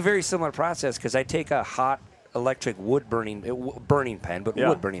medium. But it's a very similar process because I take a hot electric wood burning pen,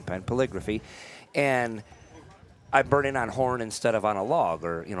 wood burning pen, calligraphy, and I burn it on horn instead of on a log,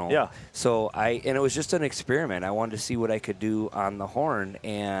 So and it was just an experiment. I wanted to see what I could do on the horn,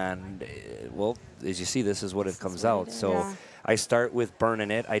 and as you see, this is what it comes out. So I start with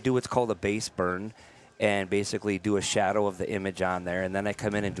burning it. I do what's called a base burn, and basically do a shadow of the image on there, and then I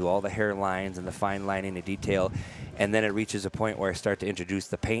come in and do all the hair lines and the fine lining and detail, and then it reaches a point where I start to introduce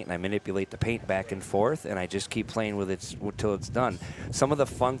the paint, and I manipulate the paint back and forth, and I just keep playing with it until it's done. Some of the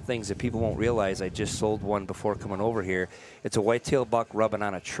fun things that people won't realize, I just sold one before coming over here. It's a whitetail buck rubbing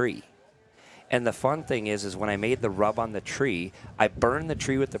on a tree. And the fun thing is when I made the rub on the tree, I burned the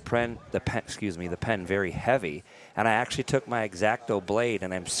tree with the pen very heavy, and I actually took my X-Acto blade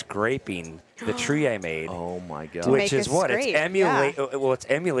and I'm scraping the tree I made. Oh my God! Which is what it's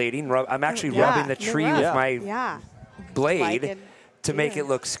emulating. I'm actually rubbing the tree with my blade to make it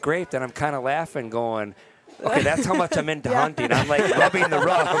look scraped, and I'm kind of laughing, going, "Okay, that's how much I'm into hunting. I'm like rubbing the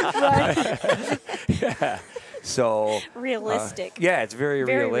rub." Yeah. So realistic. It's very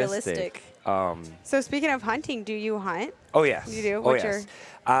realistic. So speaking of hunting, do you hunt? Oh, yes. You do? What's your...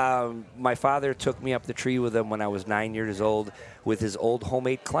 my father took me up the tree with him when I was 9 years old with his old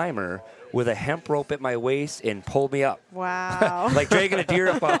homemade climber with a hemp rope at my waist and pulled me up. Wow. Like dragging a deer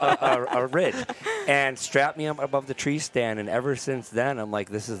up a ridge, and strapped me up above the tree stand. And ever since then, I'm like,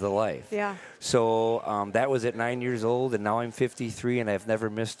 this is the life. Yeah. So that was at 9 years old, and now I'm 53, and I've never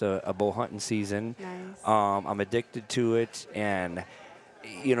missed a bow hunting season. Nice. I'm addicted to it, and...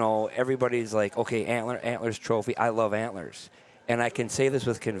 everybody's like, okay, antlers trophy. I love antlers. And I can say this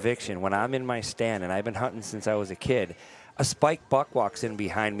with conviction. When I'm in my stand, and I've been hunting since I was a kid, a spiked buck walks in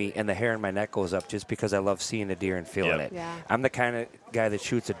behind me, and the hair in my neck goes up just because I love seeing a deer and feeling it. Yeah. I'm the kind of guy that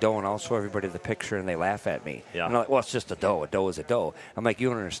shoots a doe, and I'll show everybody the picture, and they laugh at me. Yeah. And I'm like, well, it's just a doe. A doe is a doe. I'm like, you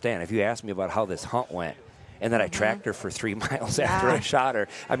don't understand. If you ask me about how this hunt went, and then I tracked her for 3 miles after I shot her.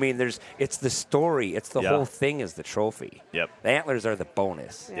 I mean, it's the story. It's the whole thing is the trophy. Yep. The antlers are the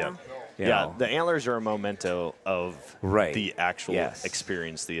bonus. Yeah. Yeah, the antlers are a memento of the actual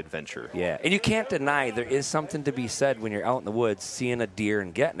experience, the adventure. Yeah, and you can't deny there is something to be said when you're out in the woods seeing a deer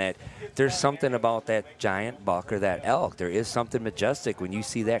and getting it. There's something about that giant buck or that elk. There is something majestic when you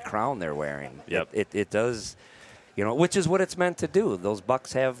see that crown they're wearing. Yep. It does, which is what it's meant to do. Those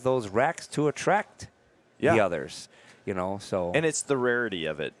bucks have those racks to attract the others, so. And it's the rarity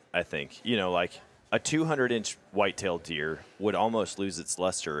of it, I think. Like a 200-inch white-tailed deer would almost lose its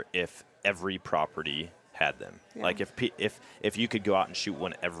luster if every property had them. Yeah. Like if you could go out and shoot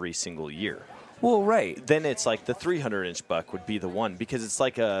one every single year. Well, right. Then it's like the 300-inch buck would be the one because it's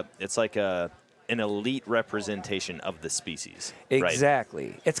like an elite representation of the species.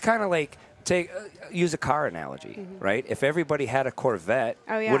 Exactly. Right? It's kind of like use a car analogy, right? If everybody had a Corvette,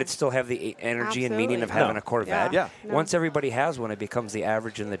 would it still have the energy and meaning of having a Corvette? Yeah. No. Once everybody has one, it becomes the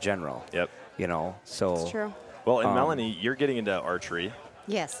average and the general. Yep. So. It's true. Well, and Melanie, you're getting into archery.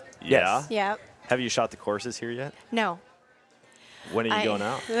 Yes. Yeah. Yes. Yep. Have you shot the courses here yet? No. When are you going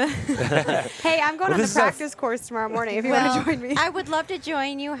out? Hey, I'm going on the practice course tomorrow morning if you want to join me. I would love to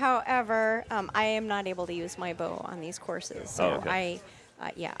join you. However, I am not able to use my bow on these courses. So I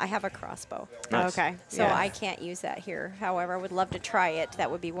have a crossbow. Nice. Okay. So I can't use that here. However, I would love to try it.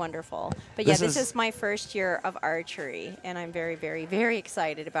 That would be wonderful. But this is my first year of archery, and I'm very, very, very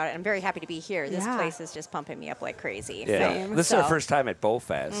excited about it. I'm very happy to be here. This place is just pumping me up like crazy. Yeah. This is our first time at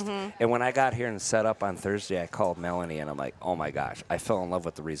Bowfest. And when I got here and set up on Thursday, I called Melanie, and I'm like, oh, my gosh. I fell in love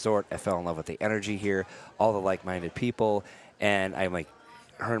with the resort. I fell in love with the energy here, all the like-minded people. And I'm like,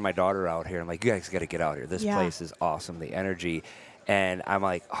 her and my daughter out here. I'm like, you guys got to get out here. This place is awesome, the energy. And I'm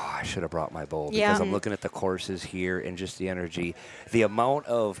like, oh, I should have brought my bow because I'm looking at the courses here and just the energy. The amount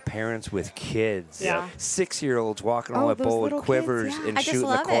of parents with kids, 6-year-olds walking around with bow and quivers and shooting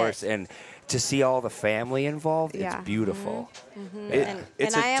the course. And to see all the family involved, it's beautiful. And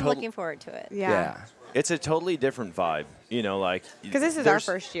I am looking forward to it. Yeah. It's a totally different vibe, because this is our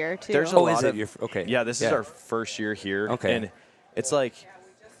first year too. There's a lot of okay. Yeah, this is our first year here. Okay. And it's like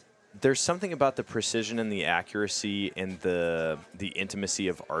there's something about the precision and the accuracy and the intimacy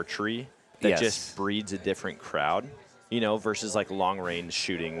of archery that just breeds a different crowd, versus like long range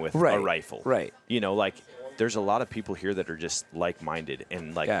shooting with a rifle. Right. Like there's a lot of people here that are just like-minded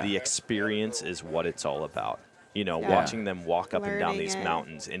and the experience is what it's all about. Watching them walk up and down these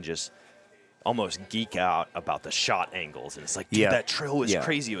mountains and just almost geek out about the shot angles. And it's like, dude, that trail was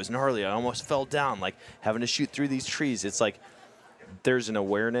crazy. It was gnarly. I almost fell down, like having to shoot through these trees. It's like there's an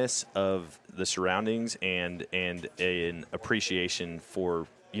awareness of the surroundings and an appreciation for,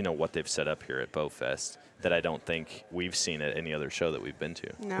 what they've set up here at Bowfest that I don't think we've seen at any other show that we've been to.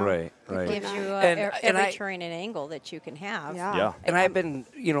 No. Right. It gives you every terrain and angle that you can have. Yeah. And I've been,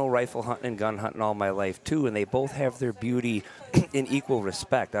 rifle hunting and gun hunting all my life, too, and they both have their beauty in equal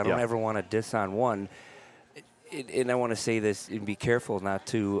respect. I don't ever want to diss on one. And I want to say this and be careful not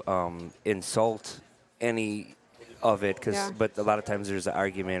to insult any of it, but a lot of times there's an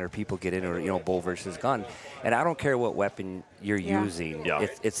argument or people get into it, bow versus gun. And I don't care what weapon you're using. Yeah.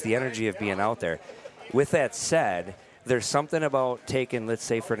 It's the energy of being out there. With that said, there's something about taking, let's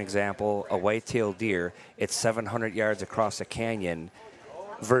say, for an example, a white-tailed deer. It's 700 yards across a canyon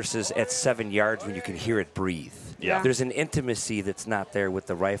versus at 7 yards when you can hear it breathe. Yeah. There's an intimacy that's not there with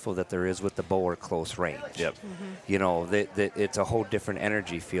the rifle that there is with the bow or close range. Yep. That it's a whole different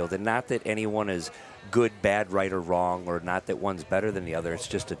energy field. And not that anyone is good, bad, right, or wrong, or not that one's better than the other. It's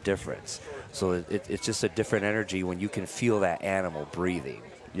just a difference. So it's just a different energy when you can feel that animal breathing.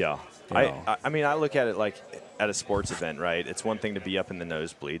 Yeah. I mean, I look at it like at a sports event, right? It's one thing to be up in the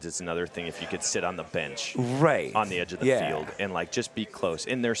nosebleeds. It's another thing if you could sit on the bench on the edge of the field and, just be close.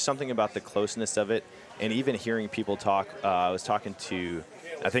 And there's something about the closeness of it. And even hearing people talk, I was talking to,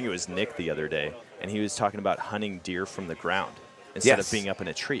 I think it was Nick the other day, and he was talking about hunting deer from the ground instead of being up in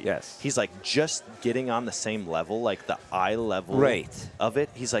a tree. Yes. He's like, just getting on the same level, like the eye level of it,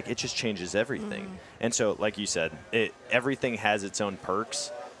 he's like, it just changes everything. And so, like you said, everything has its own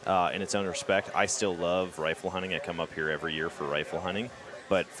perks. In its own respect. I still love rifle hunting. I come up here every year for rifle hunting.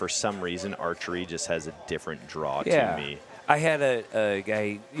 But for some reason, archery just has a different draw to me. I had a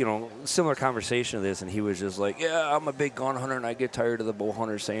guy, similar conversation to this, and he was just like, yeah, I'm a big gun hunter, and I get tired of the bow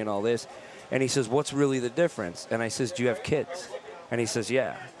hunters saying all this. And he says, what's really the difference? And I says, do you have kids? And he says,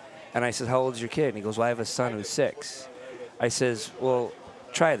 yeah. And I said, how old is your kid? And he goes, well, I have a son who's 6. I says, well,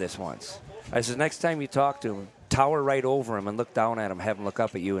 try this once. I says, next time you talk to him, tower right over him and look down at him, have him look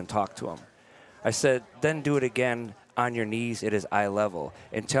up at you and talk to him. I said, then do it again on your knees at his eye level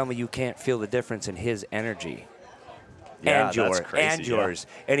and tell me you can't feel the difference in his energy and yours.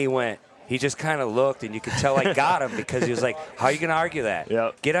 And he He just kind of looked, and you could tell I got him because he was like, how are you going to argue that?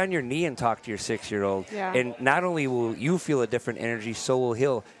 Yep. Get on your knee and talk to your 6-year-old. Yeah. And not only will you feel a different energy, so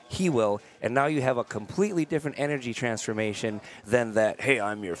will he will. And now you have a completely different energy transformation than that, hey,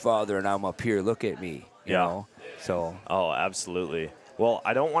 I'm your father, and I'm up here. Look at me. You know? So. Oh, absolutely. Well,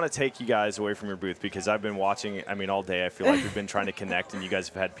 I don't want to take you guys away from your booth because I've been watching, all day. I feel like we've been trying to connect, and you guys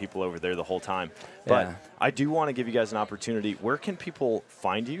have had people over there the whole time. But I do want to give you guys an opportunity. Where can people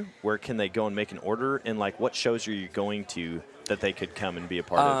find you? Where can they go and make an order? And, what shows are you going to that they could come and be a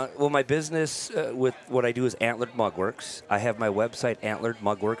part of? Well, my business with what I do is Antlered Mugworks. I have my website,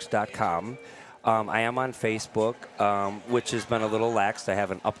 antleredmugworks.com. I am on Facebook, which has been a little lax. I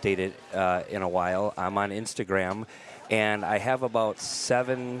haven't updated in a while. I'm on Instagram. And I have about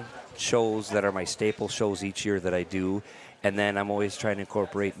 7 shows that are my staple shows each year that I do. And then I'm always trying to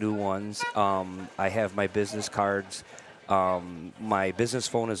incorporate new ones. I have my business cards. My business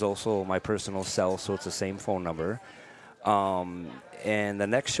phone is also my personal cell, so it's the same phone number. And the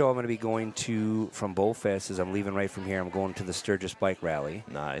next show I'm going to be going to from Bowfest is I'm leaving right from here. I'm going to the Sturgis Bike Rally.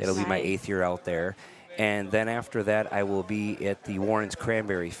 Nice. It'll be my 8th year out there. And then after that, I will be at the Warren's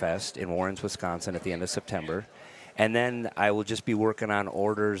Cranberry Fest in Warren's, Wisconsin at the end of September. And then I will just be working on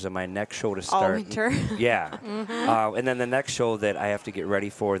orders and my next show to start. All winter. Yeah. And then the next show that I have to get ready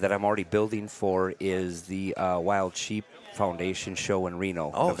for that I'm already building for is the Wild Sheep Foundation show in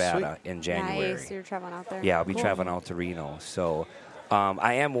Reno, Nevada in January. Nice. You're traveling out there. Yeah, I'll be traveling out to Reno. So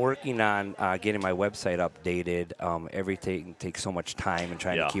I am working on getting my website updated. Everything takes so much time and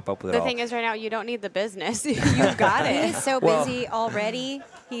trying to keep up with it The all. thing is right now you don't need the business. You've got it. He's so busy already.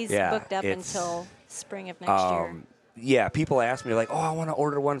 He's booked up until spring of next year. Yeah, people ask me, like, I want to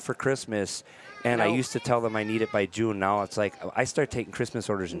order one for Christmas. And I used to tell them I need it by June. Now it's like I start taking Christmas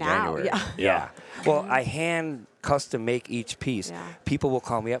orders in January. Yeah. Well, I hand custom make each piece. Yeah. People will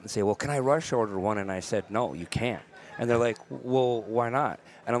call me up and say, well, can I rush order one? And I said, no, you can't. And they're like, well, why not?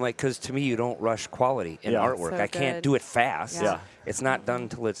 And I'm like, because to me, you don't rush quality in artwork. So I can't good. do it fast. Yeah. It's not done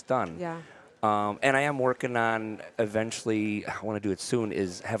till it's done. Yeah. And I am working on eventually, I want to do it soon,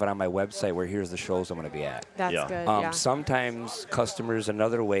 is have it on my website where here's the shows I'm going to be at. That's good. Sometimes customers,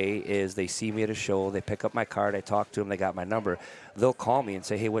 another way is they see me at a show, they pick up my card, I talk to them, they got my number. They'll call me and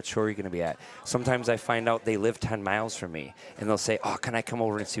say, hey, what show are you going to be at? Sometimes I find out they live 10 miles from me, and they'll say, can I come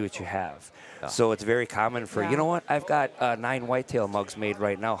over and see what you have? Yeah. So it's very common for, you know what, I've got 9 whitetail mugs made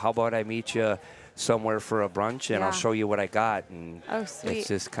right now. How about I meet you somewhere for a brunch, and I'll show you what I got. And sweet. It's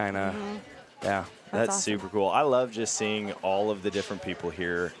just kind of... Yeah. That's awesome. super cool. I love just seeing all of the different people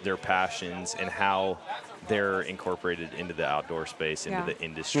here, their passions, and how they're incorporated into the outdoor space, into the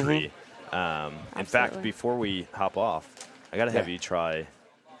industry. In fact, before we hop off, I got to have you try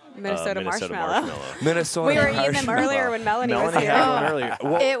Minnesota marshmallow. Minnesota We were eating them earlier when Melanie was here. had one earlier.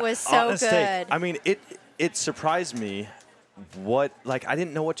 Well, It was so good. I mean, it surprised me. I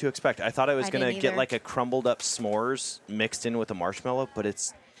didn't know what to expect. I thought I was going to get like a crumbled up s'mores mixed in with a marshmallow, but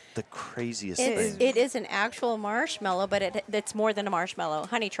it's the craziest thing. It is an actual marshmallow, but it's more than a marshmallow.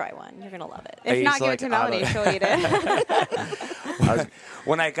 Honey, try one. You're going to love it. If not, give it to Melanie. She'll eat it.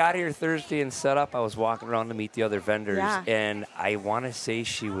 When I got here Thursday and set up, I was walking around to meet the other vendors, and I want to say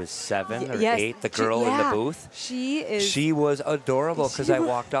she was 7 or 8, the girl in the booth. She was adorable because I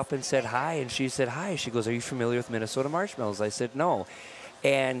walked up and said hi, and she said hi. She goes, are you familiar with Minnesota marshmallows? I said, no.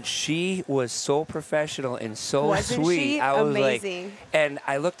 And she was so professional and so Wasn't sweet. she? I was amazing. like, and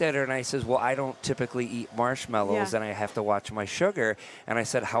I looked at her and I said, well, I don't typically eat marshmallows and I have to watch my sugar. And I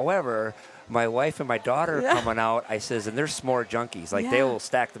said, however, my wife and my daughter are coming out. I says, and they're s'more junkies. Like they will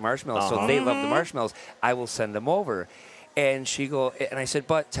stack the marshmallows. So if they love the marshmallows, I will send them over. And and I said,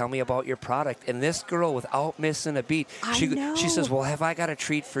 but tell me about your product. And this girl, without missing a beat, she says, well, have I got a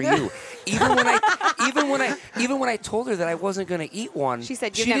treat for you? even when I told her that I wasn't going to eat one, she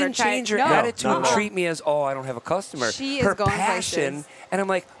said, she didn't change her attitude and treat me as, I don't have a customer. She her is going passion. places. And I'm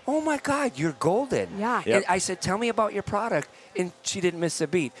like, oh my God, you're golden. Yeah. And I said, tell me about your product. And she didn't miss a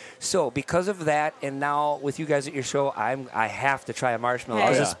beat. So because of that, and now with you guys at your show, I have to try a marshmallow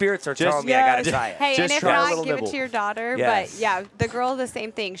because the spirits are telling me I got to try it. Hey, and if not, give it to your daughter. Yes. But yeah, the girl, the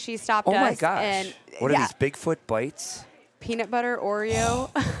same thing. She stopped us. Oh my gosh. And what are these Bigfoot bites? Peanut butter Oreo.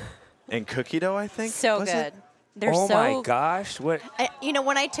 And cookie dough, I think. So was good. It? They're oh so, my gosh! What?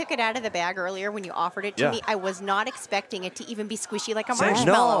 When I took it out of the bag earlier, when you offered it to me, I was not expecting it to even be squishy like a Same.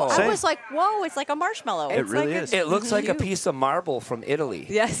 marshmallow. No. I was like, "Whoa, it's like a marshmallow." It really is. It looks like a piece of marble from Italy.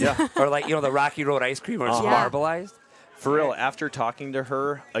 Yes. Yeah. Or like the Rocky Road ice cream where it's marbleized. For real, after talking to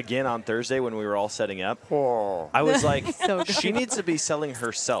her again on Thursday when we were all setting up, I was like, she needs to be selling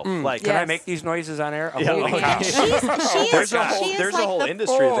herself. Like, can I make these noises on air? Yeah, Holy cow. There's a whole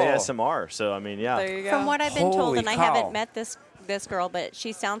industry of ASMR. So I mean, yeah. There you go. From what I've been told, and I cow. haven't met this girl, but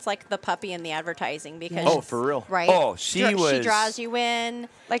she sounds like the puppy in the advertising because Oh, for real? right? Oh, she draws you in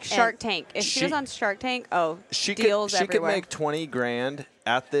Like Shark Tank. If she was on Shark Tank, she deals could everywhere. make $20,000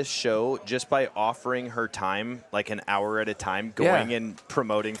 at this show just by offering her time, like an hour at a time, going and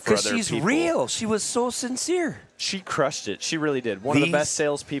promoting for other she's people. real. She was so sincere. She crushed it. She really did. One of the best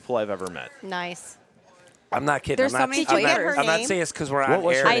salespeople I've ever met. Nice. I'm not kidding. There's I'm so not, many I'm not, flavors. I'm not saying it's because we're on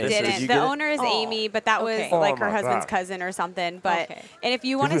was air. her I name? didn't. Did you The get it? owner is Amy, but that was Okay. like Oh her my husband's God. cousin or something. But Okay. and if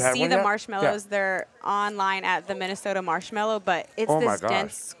you want you to had see one the yet? marshmallows, Yeah. they're online at the Minnesota Marshmallow. But it's Oh my this gosh.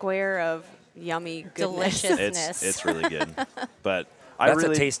 dense square of yummy goodness. Delicious. It's really good. But That's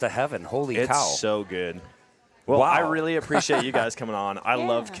a taste of heaven. Holy it's cow. so good. Well, Wow. I really appreciate you guys coming on. I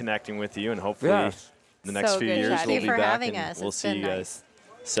love connecting with you, and hopefully Yes. the next So few good years chatting. we'll Thank be you for back having and us. we'll It's see been you nice. guys.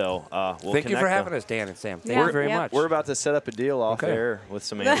 So we'll Thank you for connect, having though. us, Dan and Sam. Thank Yeah. you very Yeah. much. We're about to set up a deal off Okay. air with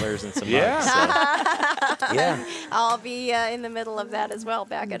some antlers and some Yeah. mugs. So. Yeah. I'll be in the middle of that as well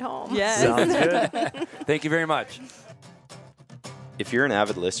back at home. Yes. Sounds good. Thank you very much. If you're an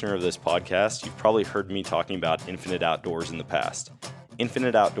avid listener of this podcast, you've probably heard me talking about Infinite Outdoors in the past.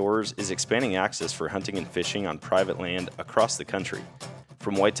 Infinite Outdoors is expanding access for hunting and fishing on private land across the country.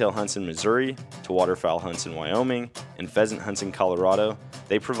 From whitetail hunts in Missouri to waterfowl hunts in Wyoming and pheasant hunts in Colorado,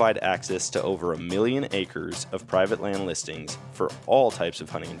 they provide access to over 1 million acres of private land listings for all types of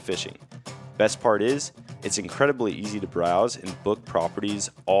hunting and fishing. Best part is, it's incredibly easy to browse and book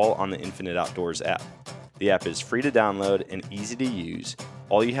properties all on the Infinite Outdoors app. The app is free to download and easy to use.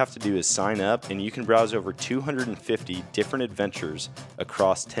 All you have to do is sign up and you can browse over 250 different adventures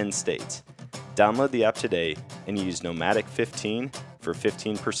across 10 states. Download the app today and use Nomadic15 for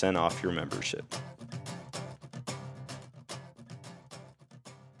 15% off your membership.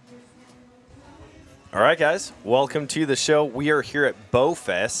 All right, guys, welcome to the show. We are here at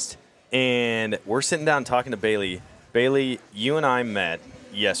Bowfest, and we're sitting down talking to Bailey. Bailey, you and I met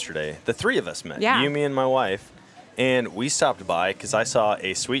yesterday. The three of us met. Yeah. You, me, and my wife. And we stopped by because I saw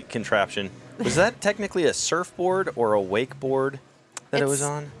a sweet contraption. Was that technically a surfboard or a wakeboard that it was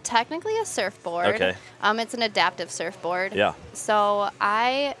on? Technically a surfboard. Okay. It's an adaptive surfboard. Yeah. So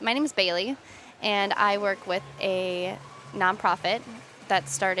my name is Bailey, and I work with a nonprofit that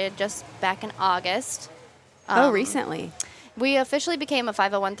started just back in August. Recently. We officially became a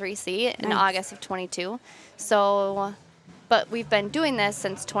 501(c) in Nice. August of 22. So, but we've been doing this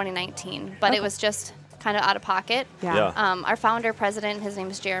since 2019. But it was just kind of out of pocket. Yeah. Our founder, president, his name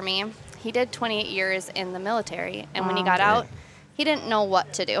is Jeremy. He did 28 years in the military, and when he Wow. got out, he didn't know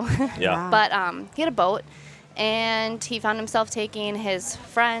what to do. Yeah. But he had a boat, and he found himself taking his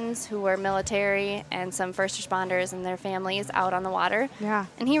friends who were military and some first responders and their families out on the water. Yeah.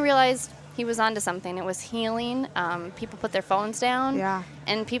 And he realized he was onto something. It was healing. People put their phones down. Yeah.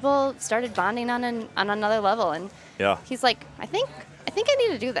 And people started bonding on another level. And Yeah. he's like, I think I need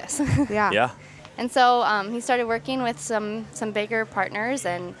to do this. Yeah. Yeah. And so he started working with some bigger partners,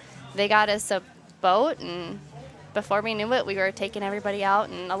 and they got us a boat, and before we knew it, we were taking everybody out.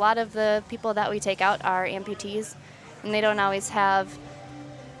 And a lot of the people that we take out are amputees, and they don't always have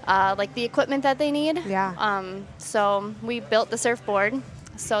like the equipment that they need. Yeah. So we built the surfboard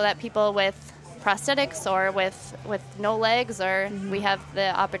so that people with prosthetics or with no legs, or we have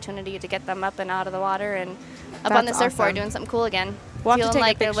the opportunity to get them up and out of the water and up on the That's surfboard awesome. doing something cool again. We'll have feeling to take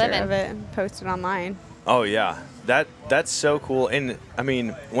like a they're picture living. of it and post it online. Oh yeah, that's so cool. And I mean,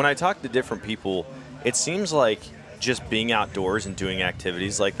 when I talk to different people, it seems like just being outdoors and doing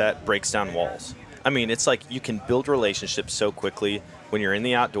activities like that breaks down walls. I mean, it's like you can build relationships so quickly when you're in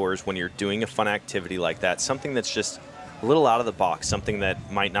the outdoors, when you're doing a fun activity like that, something that's just a little out of the box, something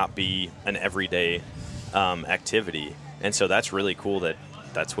that might not be an everyday activity. And so that's really cool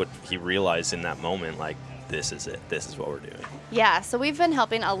that's what he realized in that moment, like, this is it. This is what we're doing. Yeah, so we've been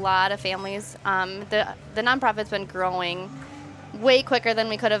helping a lot of families. The nonprofit's been growing way quicker than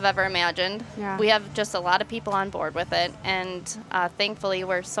we could have ever imagined. Yeah. We have just a lot of people on board with it, and thankfully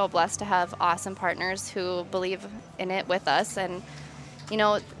we're so blessed to have awesome partners who believe in it with us. And, you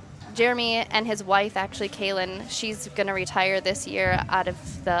know, Jeremy and his wife, actually, Kaylin, she's going to retire this year out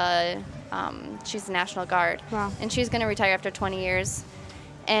of the, she's the National Guard. Wow. And she's going to retire after 20 years.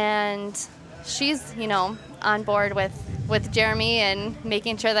 And she's, you know, on board with Jeremy and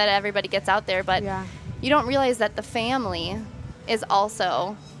making sure that everybody gets out there. But Yeah. you don't realize that the family is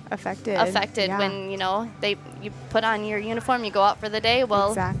also affected when you put on your uniform, you go out for the day. Well,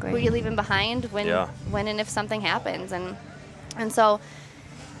 exactly. Who are you leaving behind when and if something happens? And so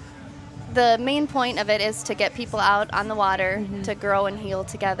the main point of it is to get people out on the water to grow and heal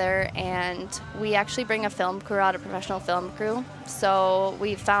together. And we actually bring a film crew out, a professional film crew. So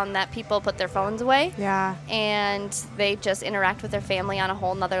we found that people put their phones away. Yeah. And they just interact with their family on a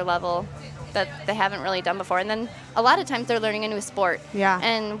whole nother level that they haven't really done before. And then a lot of times they're learning a new sport. Yeah.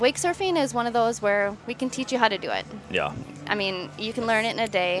 And wake surfing is one of those where we can teach you how to do it. Yeah. I mean, you can learn it in a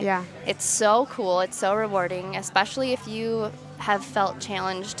day. Yeah. It's so cool. It's so rewarding, especially if you have felt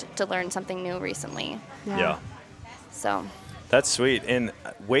challenged to learn something new recently. Yeah. So. That's sweet. And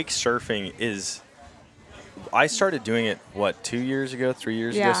wake surfing I started doing it, 2 years ago, 3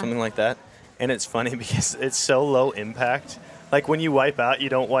 years ago, something like that. And it's funny because it's so low impact. Like when you wipe out, you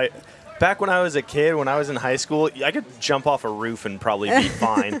don't wipe. Back when I was a kid, when I was in high school, I could jump off a roof and probably be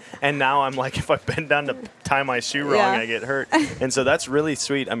fine. And now I'm like, if I bend down to tie my shoe wrong, I get hurt. And so that's really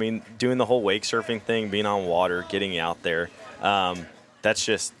sweet. I mean, doing the whole wake surfing thing, being on water, getting out there,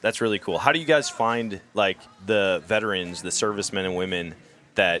 that's really cool. How do you guys find like the veterans, the servicemen and women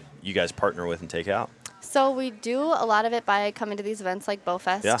that you guys partner with and take out? So we do a lot of it by coming to these events like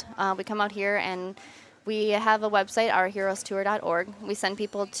Bowfest. Yeah. We come out here and we have a website, ourheroestour.org. We send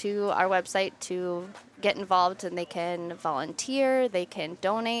people to our website to get involved, and they can volunteer, they can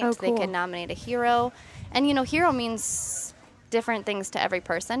donate, they can nominate a hero. And, hero means different things to every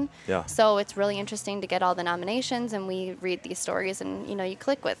person. Yeah. So it's really interesting to get all the nominations, and we read these stories, and, you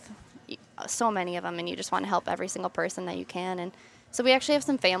click with so many of them, and you just want to help every single person that you can. And so we actually have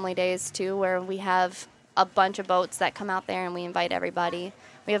some family days, too, where we have a bunch of boats that come out there, and we invite everybody.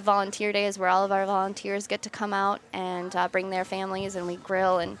 We have volunteer days where all of our volunteers get to come out and bring their families, and we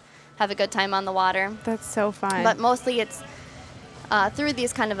grill and have a good time on the water. That's so fun. But mostly it's through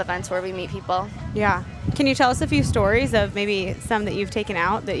these kind of events where we meet people. Yeah. Can you tell us a few stories of maybe some that you've taken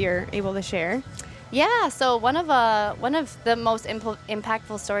out that you're able to share? Yeah. So one of the most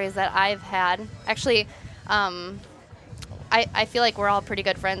impactful stories that I've had, actually, I feel like we're all pretty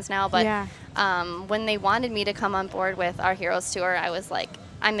good friends now, but when they wanted me to come on board with our Heroes Tour, I was like,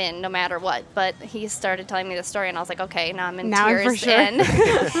 I'm in no matter what. But he started telling me the story, and I was like, okay, now I'm in tears. I'm for sure.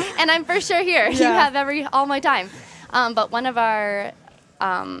 And I'm for sure here. You have all my time. But one of our,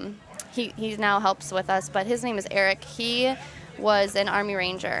 he now helps with us, but his name is Eric. He was an Army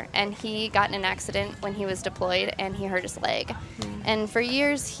Ranger, and he got in an accident when he was deployed, and he hurt his leg. And for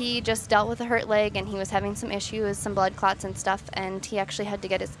years, he just dealt with a hurt leg, and he was having some issues, some blood clots and stuff, and he actually had to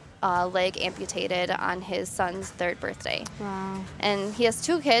get his leg amputated on his son's 3rd birthday. Wow. And he has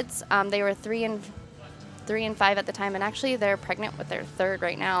 2 kids. They were 3 and 5 at the time, and actually they're pregnant with their 3rd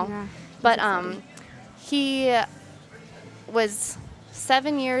right now. Yeah. But he was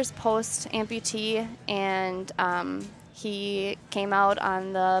 7 years post amputee, and he came out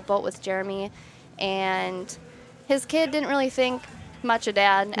on the boat with Jeremy, and his kid didn't really think much of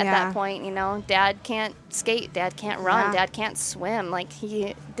Dad at that point. Dad can't skate, Dad can't run, Dad can't swim. Like,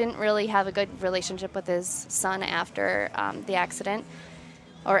 he didn't really have a good relationship with his son after the accident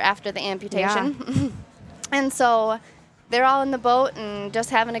or after the amputation. And so they're all in the boat and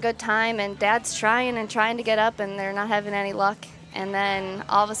just having a good time, and Dad's trying to get up, and they're not having any luck. And then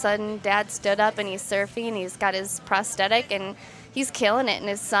all of a sudden, Dad stood up, and he's surfing. He's got his prosthetic, and he's killing it. And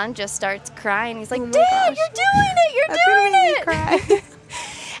his son just starts crying. He's like, Dad, you're doing it. You're doing it. Cry.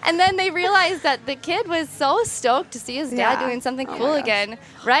 And then they realized that the kid was so stoked to see his dad doing something cool again.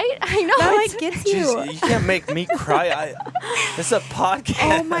 Right? I know. That gets you. Jeez, you can't make me cry. This is a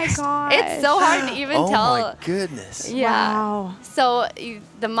podcast. Oh, my God. It's so hard to even tell. Oh, my goodness. Yeah. Wow. So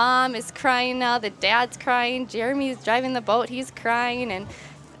the mom is crying now. The dad's crying. Jeremy's driving the boat. He's crying. And,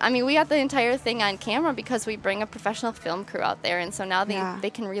 I mean, we got the entire thing on camera because we bring a professional film crew out there. And so now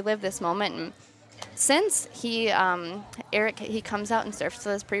they can relive this moment. And since Eric, he comes out and surfs with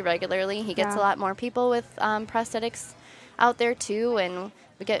us pretty regularly. He gets a lot more people with prosthetics out there, too. And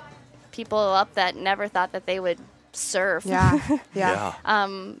we get people up that never thought that they would surf.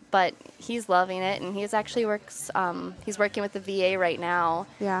 But he's loving it, and he's actually he's working with the VA right now.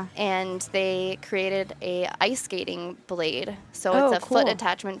 And they created a ice skating blade, so it's a foot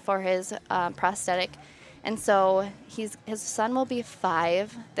attachment for his prosthetic. And so his son will be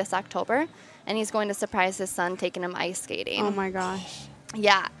 5 this October, and he's going to surprise his son taking him ice skating. Oh my gosh.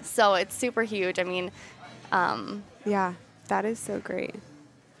 Yeah, so it's super huge. I mean, that is so great.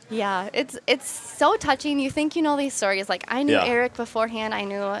 Yeah, it's so touching. You think you know these stories. Like, I knew Eric beforehand. I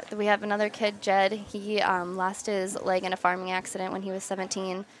knew we have another kid, Jed. He lost his leg in a farming accident when he was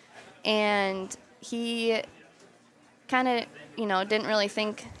 17. And he kind of, didn't really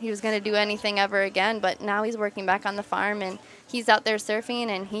think he was going to do anything ever again, but now he's working back on the farm, and he's out there surfing,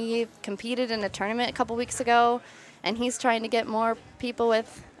 and he competed in a tournament a couple weeks ago, and he's trying to get more people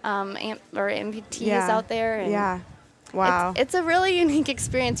with amputees out there. And Wow. It's a really unique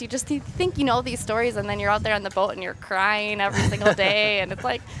experience. You just think you know these stories, and then you're out there on the boat, and you're crying every single day, and it's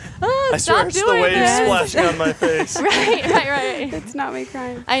like, oh, stop doing this. I swear it's the waves splashing on my face. Right. It's not me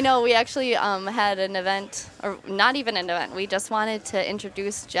crying. I know. We actually had an event, or not even an event. We just wanted to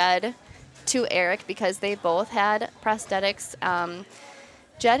introduce Jed to Eric because they both had prosthetics.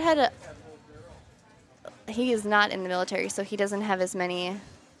 Jed had he is not in the military, so he doesn't have as many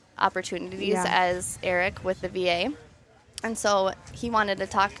opportunities as Eric with the VA. And so he wanted to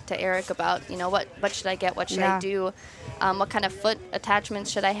talk to Eric about, what should I get? What should I do? What kind of foot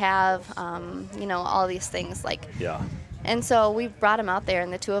attachments should I have? All these things. And so we brought him out there,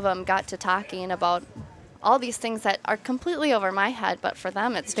 and the two of them got to talking about all these things that are completely over my head. But for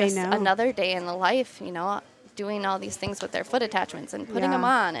them, it's just another day in the life, doing all these things with their foot attachments and putting them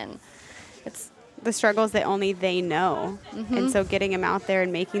on. And it's the struggles that only they know. And so getting them out there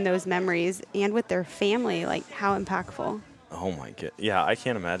and making those memories and with their family, how impactful. Oh my god! Yeah, I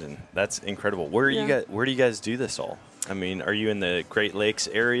can't imagine. That's incredible. Where do you guys do this all? I mean, are you in the Great Lakes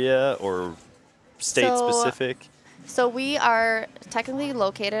area or state specific? So we are technically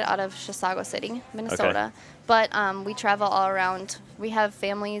located out of Chisago City, Minnesota, but we travel all around. We have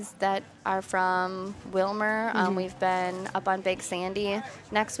families that are from Wilmer. We've been up on Big Sandy.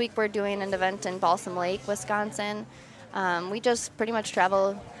 Next week we're doing an event in Balsam Lake, Wisconsin. We just pretty much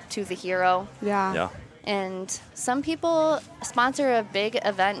travel to the hero. Yeah. And some people sponsor a big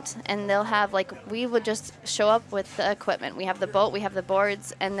event, and they'll have, we would just show up with the equipment. We have the boat, we have the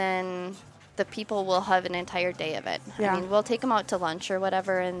boards, and then the people will have an entire day of it. I mean, we'll take them out to lunch or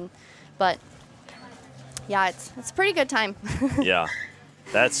whatever, but yeah, it's a pretty good time. Yeah,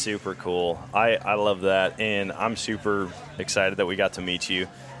 that's super cool. I love that, and I'm super excited that we got to meet you.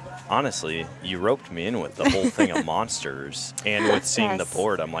 Honestly, you roped me in with the whole thing of monsters and with seeing the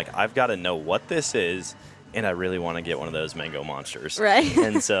board. I'm like, I've got to know what this is, and I really want to get one of those mango monsters. Right.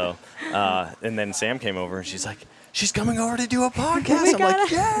 And so, and then Sam came over, and she's like, she's coming over to do a podcast. I'm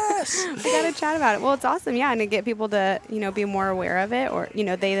like, yes. We got to chat about it. Well, it's awesome, and to get people to, be more aware of it, or,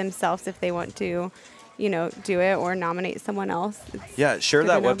 they themselves, if they want to, do it or nominate someone else. Yeah, share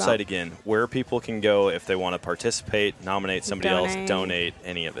that website again, where people can go if they want to participate, nominate somebody else, donate,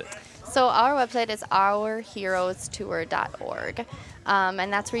 any of it. So our website is ourheroestour.org,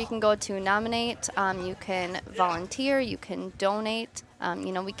 and that's where you can go to nominate. You can volunteer, you can donate.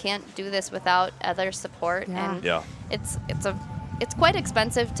 We can't do this without other support, and it's quite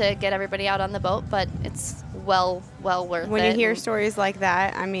expensive to get everybody out on the boat, but it's well worth it. When you hear stories like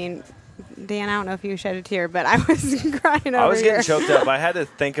that, I mean, Dan, I don't know if you shed a tear, but I was crying over I was getting here. choked up. I had to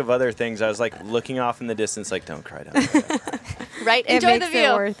think of other things. I was looking off in the distance, don't cry, don't cry. Right? Enjoy the view. It makes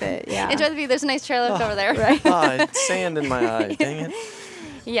it worth it, yeah. Enjoy the view. There's a nice chairlift over there. Right. Sand in my eye. Dang it.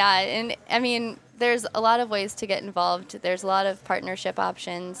 Yeah, and I mean, there's a lot of ways to get involved. There's a lot of partnership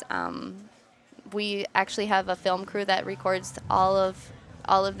options. We actually have a film crew that records all of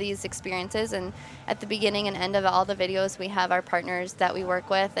these experiences, and at the beginning and end of all the videos, we have our partners that we work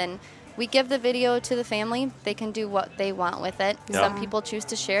with, and we give the video to the family. They can do what they want with it. Yeah. Some people choose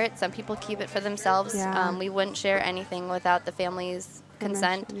to share it. Some people keep it for themselves. Yeah. We wouldn't share anything without the family's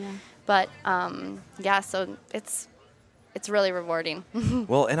consent. Yeah. But so it's really rewarding.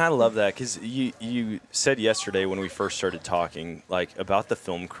 Well, and I love that because you said yesterday when we first started talking about the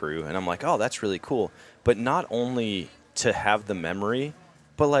film crew, and I'm like, oh, that's really cool. But not only to have the memory,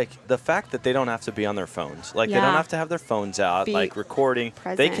 but the fact that they don't have to be on their phones. They don't have to have their phones out, recording.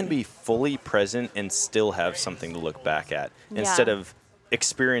 Present. They can be fully present and still have something to look back at instead of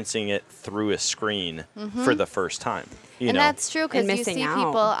experiencing it through a screen for the first time. And that's true because you see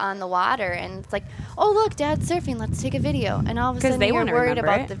people on the water and it's like, oh, look, Dad's surfing. Let's take a video. And all of a sudden you're worried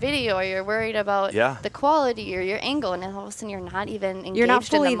about the video, or you're worried about the quality or your angle. And all of a sudden you're not even engaged you're not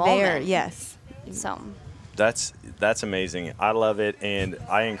fully in the moment. there. Yes. So that's amazing. I love it, and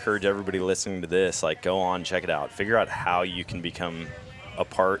I encourage everybody listening to this, go on, check it out. Figure out how you can become a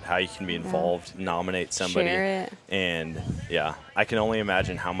part, how you can be involved, nominate somebody. Share it. And I can only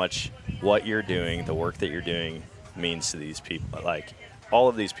imagine how much what you're doing, the work that you're doing, means to these people. All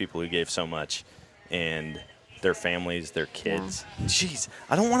of these people who gave so much, and their families, their kids. Jeez,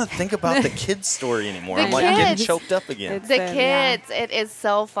 I don't want to think about the kids' story anymore. I'm getting choked up again. The kids, it is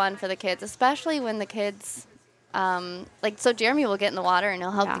so fun for the kids, especially when the kids, so Jeremy will get in the water and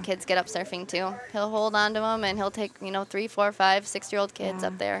he'll help the kids get up surfing too. He'll hold on to them and he'll take, 3, 4, 5, 6-year-old kids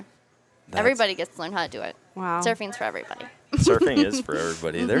up there. Everybody gets to learn how to do it. Wow. Surfing's for everybody. Surfing is for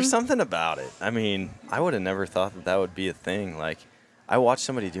everybody. There's something about it. I mean, I would have never thought that would be a thing. Like, I watched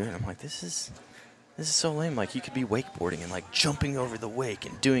somebody do it. I'm like, this is so lame. Like, you could be wakeboarding and like jumping over the wake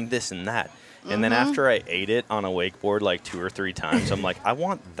and doing this and that. And then after I ate it on a wakeboard like 2 or 3 times, I'm like, I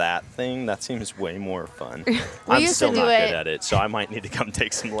want that thing. That seems way more fun. I'm still not good at it, so I might need to come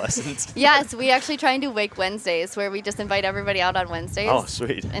take some lessons. Yes, we actually try and do Wake Wednesdays, where we just invite everybody out on Wednesdays. Oh,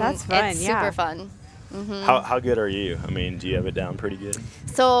 sweet. And that's fun. It's super fun. How good are you? I mean, do you have it down pretty good?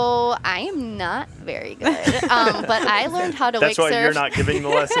 So I am not very good, but I learned how to wake surf. That's why you're not giving the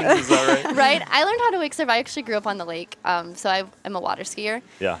lessons, is that right? Right. I learned how to wake surf. I actually grew up on the lake, so I'm a water skier.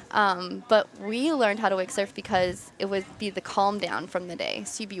 Yeah. But we learned how to wake surf because it would be the calm down from the day.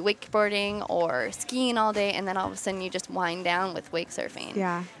 So you'd be wakeboarding or skiing all day, and then all of a sudden you just wind down with wake surfing.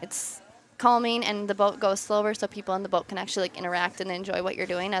 Yeah. It's calming, and the boat goes slower, so people on the boat can actually like interact and enjoy what you're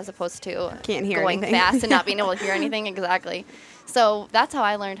doing, as opposed to going anything. fast and not being able to hear anything. Exactly. So that's how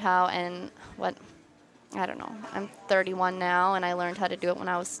I learned how, and I don't know. I'm 31 now, and I learned how to do it when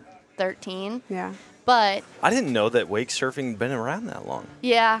I was 13. Yeah. But I didn't know that wake surfing had been around that long.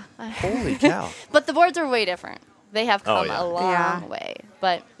 yeah. Holy cow. But the boards are way different. They have come yeah. a long way.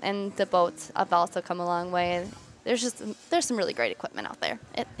 And the boats have also come a long way. There's some really great equipment out there.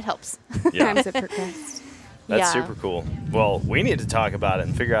 It helps. Yeah. Times have progressed. That's super cool. Well, we need to talk about it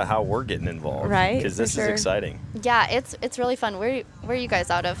and figure out how we're getting involved. Right, Because this is exciting. Yeah, it's really fun. Where are you guys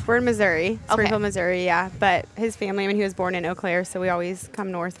out of? We're in Missouri, Springfield, Missouri, yeah. But his family, he was born in Eau Claire, so we always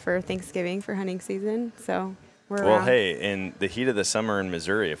come north for Thanksgiving for hunting season. So we're Well, around. hey, in the heat of the summer in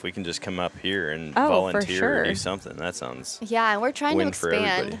Missouri, if we can just come up here and volunteer or do something, that sounds Yeah, and we're trying to win for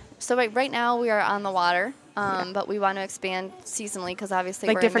expand. everybody. So right now we are on the water, but we want to expand seasonally because obviously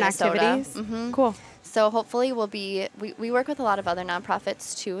like we're different in Minnesota. activities. Mm-hmm. Cool. So hopefully we work with a lot of other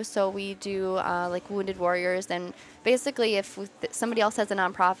nonprofits too. So we do like Wounded Warriors, and basically if somebody else has a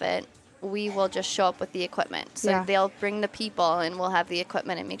nonprofit, we will just show up with the equipment. So they'll bring the people, and we'll have the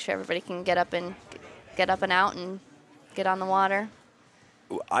equipment and make sure everybody can get up and out and get on the water.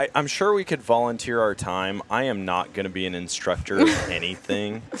 I'm sure we could volunteer our time. I am not going to be an instructor of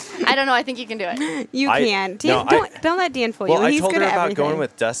anything. I don't know. I think you can do it. You can. Don't let Dan fool you. Well, I He's told her good at about everything. going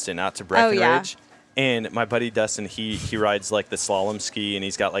with Dustin out to Breckenridge. And my buddy Dustin, he rides like the slalom ski, and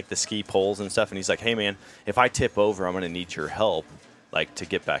he's got like the ski poles and stuff. And he's like, hey, man, if I tip over, I'm going to need your help like to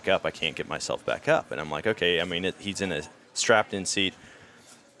get back up. I can't get myself back up. And I'm like, okay. I mean, he's in a strapped-in seat.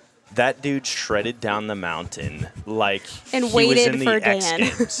 That dude shredded down the mountain like and he waited was in the for X Dan.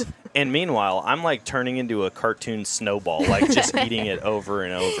 Games. And meanwhile, I'm like turning into a cartoon snowball, like just eating it over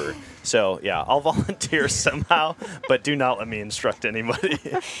and over. So, yeah, I'll volunteer somehow, but do not let me instruct anybody.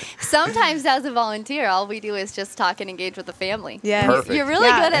 Sometimes as a volunteer, all we do is just talk and engage with the family. Yeah, perfect. You're really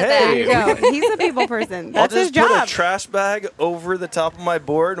good at There you that. go. He's a people person. That's I'll his just put job. a trash bag over the top of my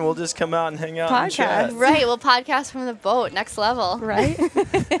board, and we'll just come out and hang out and chat. Right, we'll podcast from the boat, next level. Right?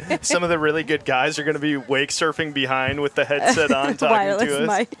 Some of the really good guys are going to be wake surfing behind with the headset on talking Wireless to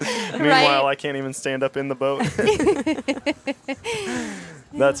us. mic. Meanwhile, I can't even stand up in the boat.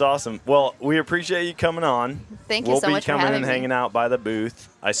 That's awesome. Well, we appreciate you coming on. Thank you so much for We'll be coming having and me. hanging out by the booth.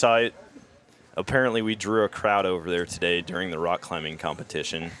 I saw it. Apparently, we drew a crowd over there today during the rock climbing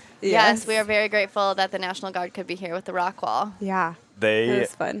competition. Yes, we are very grateful that the National Guard could be here with the rock wall. Yeah. It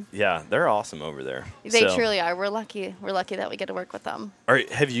was fun. Yeah, they're awesome over there. They truly are. We're lucky. We're lucky that we get to work with them. All right,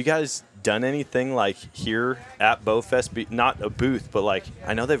 have you guys done anything like here at Bowfest? Not a booth, but like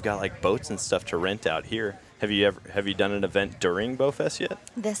I know they've got like boats and stuff to rent out here. Have you done an event during Bowfest yet?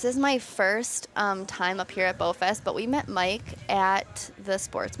 This is my first time up here at Bowfest, but we met Mike at the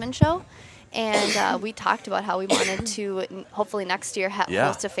Sportsman Show, and we talked about how we wanted to hopefully next year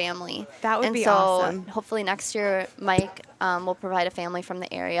host a family. That would be so awesome. Hopefully next year Mike will provide a family from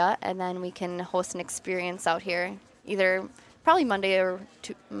the area, and then we can host an experience out here, either probably Monday or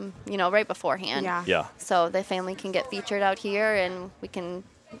right beforehand. Yeah. So the family can get featured out here, and we can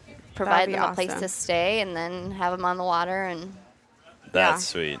provide them a place to stay, and then have them on the water. And That's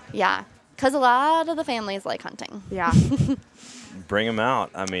sweet. yeah, because a lot of the families like hunting. Yeah. Bring them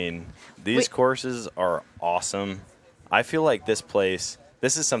out. I mean, these courses are awesome. I feel like this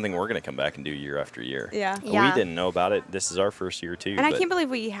is something we're going to come back and do year after year. Yeah. We didn't know about it. This is our first year too. And I can't believe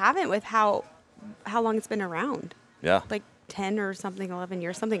we haven't with how long it's been around. Yeah. Like 10 or something, 11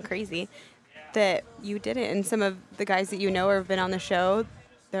 years, something crazy that you did it. And some of the guys that you know or have been on the show,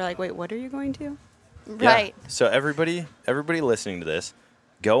 they're like, wait, what are you going to? Right. Yeah. So everybody listening to this,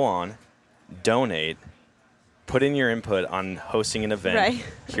 go on, donate, put in your input on hosting an event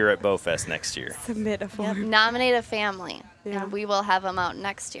here at Bowfest next year. Submit a form. Nominate a family, and we will have them out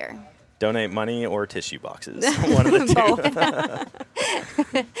next year. Donate money or tissue boxes. One of the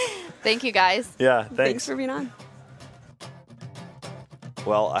two. Thank you, guys. Yeah, Thanks for being on.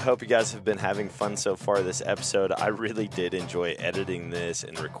 Well, I hope you guys have been having fun so far this episode. I really did enjoy editing this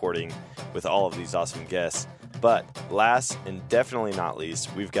and recording with all of these awesome guests. But last and definitely not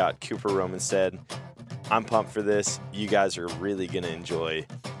least, we've got Cooper Romanstead. I'm pumped for this. You guys are really going to enjoy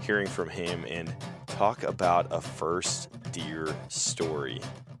hearing from him and talk about a first deer story.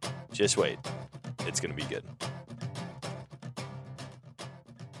 Just wait. It's going to be good.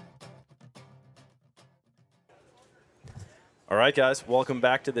 All right, guys, welcome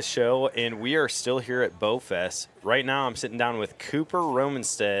back to the show, and we are still here at Bowfest. Right now, I'm sitting down with Cooper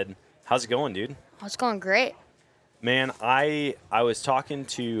Romanstead. How's it going, dude? Oh, it's going great. Man, I was talking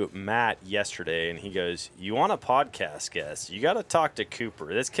to Matt yesterday, and he goes, you want a podcast guest? You got to talk to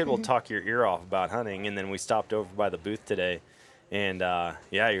Cooper. This kid will talk your ear off about hunting, and then we stopped over by the booth today, and,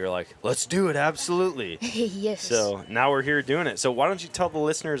 yeah, you're like, let's do it, absolutely. Yes. So now we're here doing it. So why don't you tell the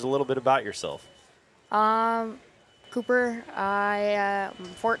listeners a little bit about yourself? Cooper, I'm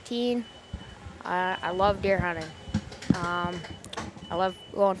 14. I love deer hunting. I love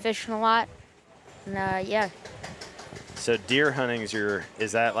going fishing a lot. And, yeah. So deer hunting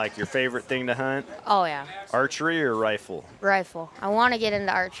is that like your favorite thing to hunt? Oh, yeah. Archery or rifle? Rifle. I want to get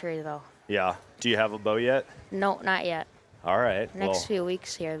into archery, though. Yeah. Do you have a bow yet? No, not yet. All right. Next few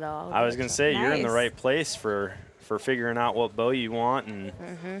weeks here, though. I was going to say, you're in the Nice. right place for figuring out what bow you want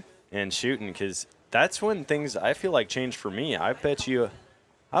and shooting, because that's when things, I feel like, changed for me. I bet you,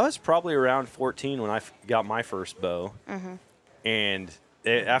 I was probably around 14 when I got my first bow. And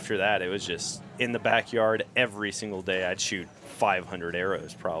after that, it was just in the backyard every single day. I'd shoot 500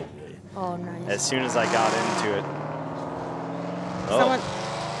 arrows probably. Oh, nice. As soon as I got into it.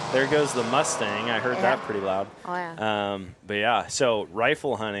 Oh, there goes the Mustang. I heard that pretty loud. Oh, yeah. But yeah, so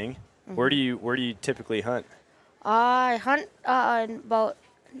rifle hunting. Where do you typically hunt? I hunt I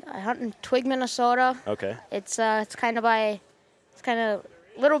hunt in Twig, Minnesota. Okay. It's kind of a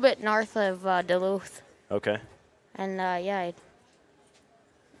little bit north of Duluth. Okay. And yeah,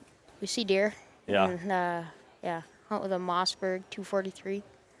 we see deer. Yeah. And yeah, hunt with a Mossberg 243.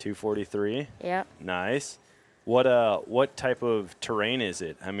 243. Yeah. Nice. What type of terrain is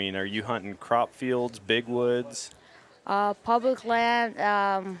it? I mean, are you hunting crop fields, big woods? Public land,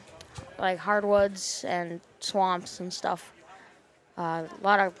 like hardwoods and swamps and stuff.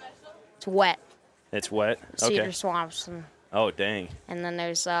 It's wet. It's wet. Cedar Okay. swamps and. Oh, dang. And then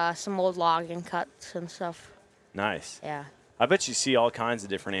there's some old logging cuts and stuff. Nice. Yeah. I bet you see all kinds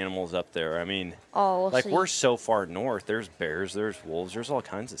of different animals up there. I mean, we'll see. we're so far north. There's bears, there's wolves, there's all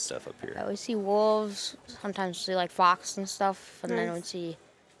kinds of stuff up here. Yeah, we see wolves. Sometimes we see like fox and stuff, and then Nice. we see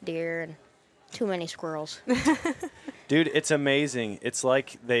deer and too many squirrels. Dude, it's amazing. It's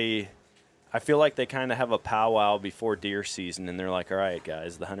like I feel like they kind of have a powwow before deer season, and they're like, all right,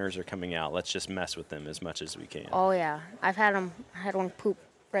 guys, the hunters are coming out. Let's just mess with them as much as we can. Oh, yeah. I had one poop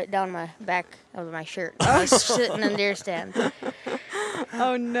right down my back of my shirt. I was sitting in deer stand.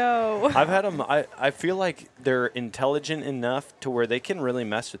 Oh, no. I've had them, I feel like they're intelligent enough to where they can really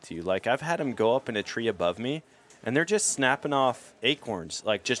mess with you. Like, I've had them go up in a tree above me, and they're just snapping off acorns,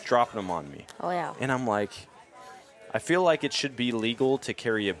 like just dropping them on me. Oh, yeah. And I'm like, I feel like it should be legal to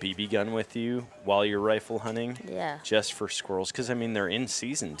carry a BB gun with you while you're rifle hunting. Yeah. Just for squirrels, because, I mean, they're in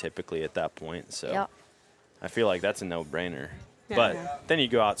season typically at that point. So Yep. I feel like that's a no-brainer. Yeah. But then you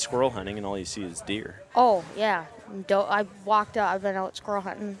go out squirrel hunting, and all you see is deer. Oh, yeah. I've been out squirrel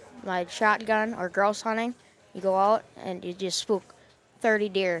hunting, my shotgun or grouse hunting. You go out and you just spook 30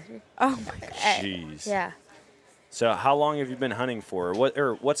 deer. Oh, my God. Jeez. Yeah. So how long have you been hunting for?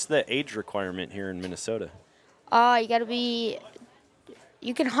 What's the age requirement here in Minnesota?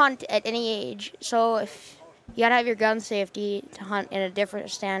 You can hunt at any age. So if you gotta have your gun safety to hunt in a different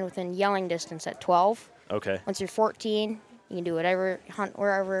stand within yelling distance at 12. Okay. Once you're 14, you can do whatever, hunt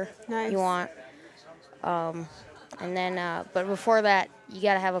wherever Nice. you want. And then, but before that, you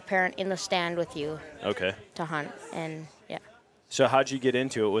gotta have a parent in the stand with you Okay. to hunt. And yeah. So how'd you get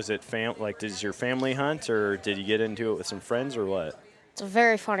into it? Was it does your family hunt, or did you get into it with some friends, or what? It's a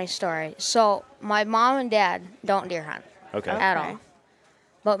very funny story. So my mom and dad don't deer hunt Okay. at all.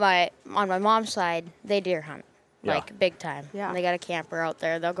 But on my mom's side, they deer hunt, Yeah. like big time. Yeah. And they got a camper out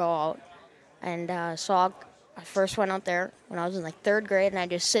there. They'll go out. And so I first went out there when I was in like 3rd grade, and I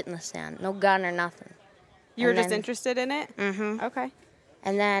just sit in the stand, no gun or nothing. You were And just then- interested in it? Mm-hmm. Okay.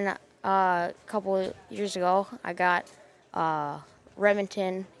 And then a couple of years ago, I got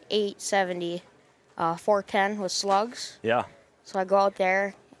Remington 870 410 with slugs. Yeah. So I go out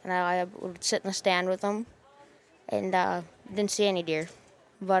there, and I would sit in the stand with them, and didn't see any deer.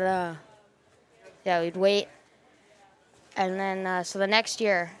 But we'd wait. And then, so the next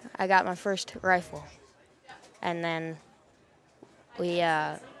year, I got my first rifle. And then we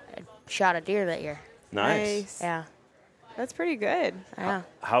shot a deer that year. Nice. Yeah. That's pretty good. Yeah.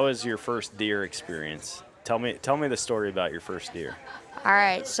 How was your first deer experience? Tell me the story about your first deer. All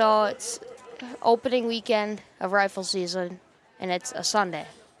right, so it's opening weekend of rifle season, and it's a Sunday.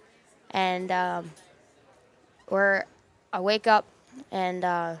 And I wake up, and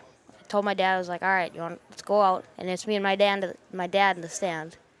I told my dad, I was like, all right, let's go out. And it's me and my dad in the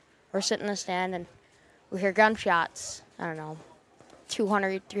stand. We're sitting in the stand, and we hear gunshots, I don't know,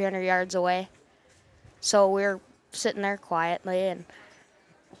 200, 300 yards away. So we're sitting there quietly, and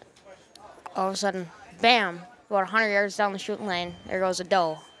all of a sudden, bam, about 100 yards down the shooting lane, there goes a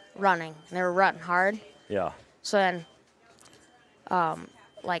doe running. And they were running hard. Yeah. So then,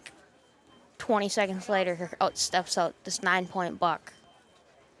 like 20 seconds later, steps out this 9-point buck.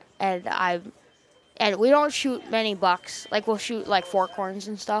 And we don't shoot many bucks. Like, we'll shoot, like, fork horns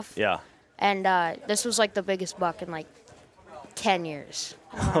and stuff. Yeah. And this was, like, the biggest buck in, like, 10 years.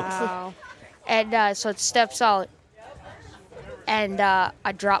 Wow. And so it steps out, and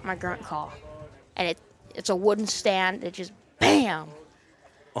I drop my grunt call. And it's a wooden stand. It just, bam!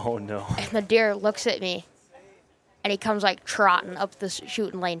 Oh, no. And the deer looks at me, and he comes, like, trotting up the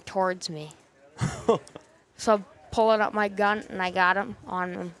shooting lane towards me. So I'm pulling up my gun, and I got him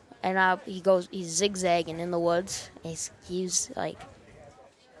on him. And he's zigzagging in the woods. He's like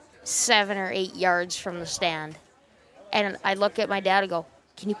 7 or 8 yards from the stand. And I look at my dad and go,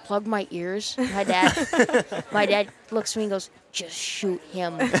 can you plug my ears? My dad looks at me and goes, just shoot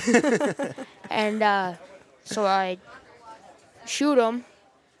him. And so I shoot him,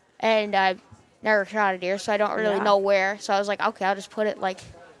 and I never shot a deer, so I don't really know where. So I was like, okay, I'll just put it like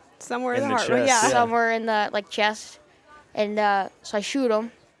somewhere in the heart. chest, Yeah. Somewhere in the chest. And so I shoot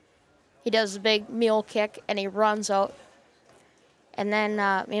him. He does a big mule kick, and he runs out. And then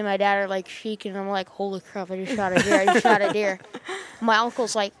me and my dad are, like, shaking. I'm like, holy crap, I just shot a deer. My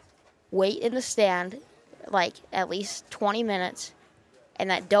uncle's like, wait in the stand, like, at least 20 minutes, and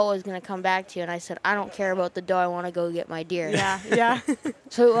that doe is going to come back to you. And I said, I don't care about the doe. I want to go get my deer. Yeah.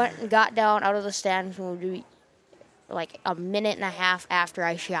 So we went and got down out of the stand, maybe, like, a minute and a half after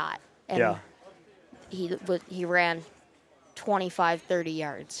I shot. And he ran 25, 30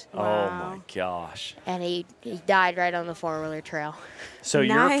 yards. Wow. Oh, my gosh. And he died right on the four-wheeler trail. So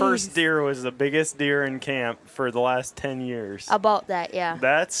your first deer was the biggest deer in camp for the last 10 years. About that, yeah.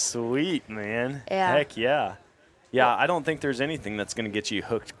 That's sweet, man. Yeah. Heck yeah. Yeah, I don't think there's anything that's going to get you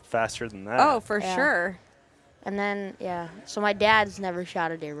hooked faster than that. Oh, for sure. And then, so my dad's never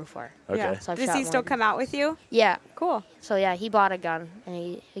shot a deer before. Okay. Yeah. So Does he still come out with you? Yeah. Cool. So, yeah, he bought a gun,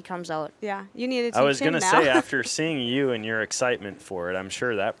 and he comes out. Yeah. You need to teach I was him going to now. say, after seeing you and your excitement for it, I'm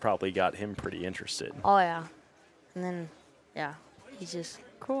sure that probably got him pretty interested. Oh, yeah. And then, he's just...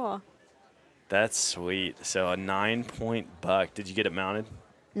 Cool. That's sweet. So a 9-point buck. Did you get it mounted?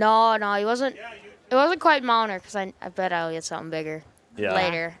 No, he wasn't... It wasn't quite mounted, because I bet I'll get something bigger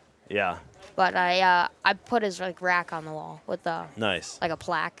later. Yeah. But I put his, like, rack on the wall with nice. Like a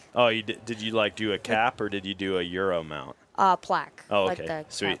plaque. Oh, you did you, like, do a cap, or did you do a Euro mount? Plaque. Oh, like okay. the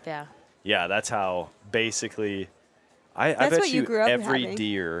Sweet. Cap, Yeah, that's how basically I That's bet what you grew up every having.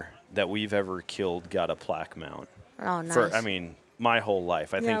 deer that we've ever killed got a plaque mount. Oh, nice. For my whole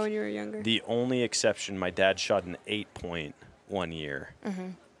life. I think when you were younger. the only exception, my dad shot an 8-point one year. Mm-hmm.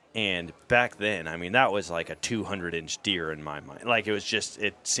 And back then, that was like a 200-inch deer in my mind. Like, it was just,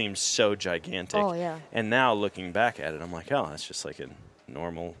 it seems so gigantic. Oh, yeah. And now looking back at it, I'm like, oh, that's just like a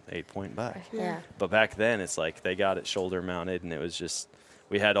normal 8-point buck. Yeah. But back then, it's like they got it shoulder mounted, and it was just,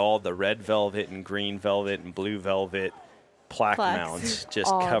 we had all the red velvet and green velvet and blue velvet plaque Plaques. mounts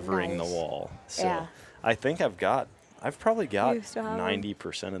just Oh, covering nice. the wall. So Yeah. I think I've probably got You still have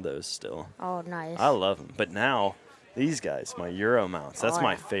 90% of those still. Oh, nice. I love them. But now, these guys, my Euro mounts, that's Oh,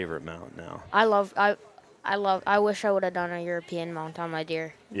 my yeah. favorite mount now. I wish I would have done a European mount on my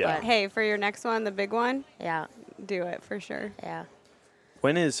deer. Yeah. But, Hey, for your next one, the big one, yeah. do it for sure. Yeah.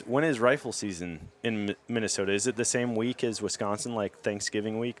 When is rifle season in Minnesota? Is it the same week as Wisconsin, like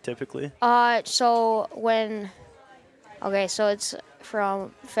Thanksgiving week typically? So it's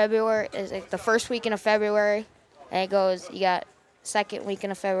from February, is like the first weekend of February, and it goes, you got second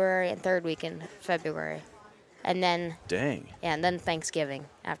weekend of February and third weekend of February. And then, Dang. and then Thanksgiving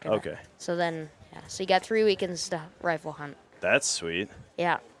after that. Okay. So then, so you got 3 weekends to rifle hunt. That's sweet.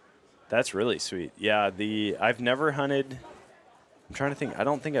 Yeah. That's really sweet. Yeah, I've never hunted. I'm trying to think. I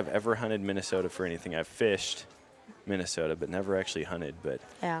don't think I've ever hunted Minnesota for anything. I've fished Minnesota, but never actually hunted. But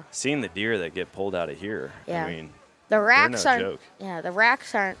seeing the deer that get pulled out of here, Yeah. I mean, the racks no aren't. joke. Yeah, the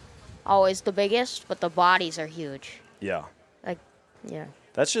racks aren't always the biggest, but the bodies are huge. Yeah. Like, yeah.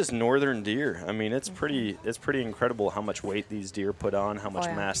 That's just northern deer. I mean, it's pretty incredible how much weight these deer put on, how much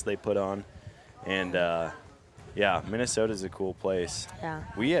mass they put on. And, yeah, Minnesota's a cool place. Yeah.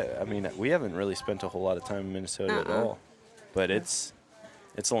 We haven't really spent a whole lot of time in Minnesota at all. But it's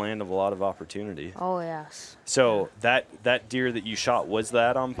a land of a lot of opportunity. Oh, yes. So that deer that you shot, was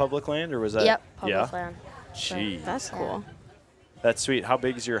that on public land or was that? Yep, public land. Jeez. That's cool. That's sweet. How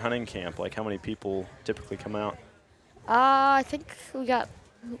big is your hunting camp? Like, how many people typically come out? I think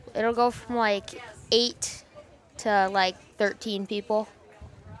it'll go from like 8 to like 13 people.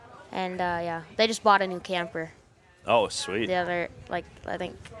 And yeah, they just bought a new camper. Oh, sweet. The other, like, I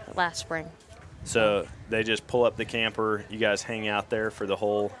think last spring. So they just pull up the camper. You guys hang out there for the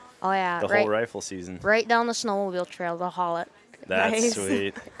whole whole rifle season. Right down the snowmobile trail, they'll haul it. That's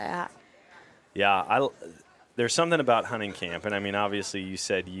sweet. Yeah. Yeah, there's something about hunting camp, and I mean, obviously, you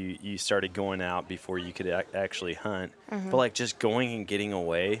said you started going out before you could actually hunt, but like just going and getting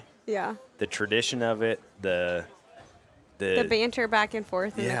away. Yeah. The tradition of it, the banter back and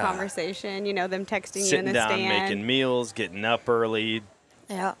forth in the conversation. You know, them texting sitting you in the down, stand, making meals, getting up early.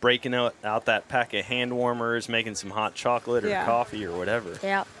 Yeah. Breaking out that pack of hand warmers, making some hot chocolate or coffee or whatever.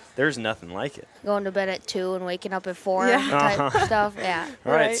 Yeah. There's nothing like it. Going to bed at 2 and waking up at 4 type stuff. Yeah.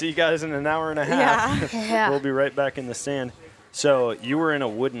 All right. See you guys in an hour and a half. Yeah. We'll be right back in the stand. So you were in a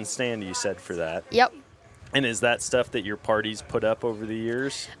wooden stand, you said, for that. Yep. And is that stuff that your parties put up over the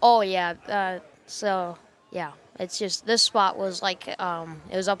years? Oh, yeah. So, yeah. It's just, this spot was like, it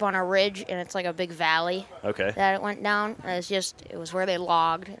was up on a ridge, and it's like a big valley. Okay. That it went down. And it was where they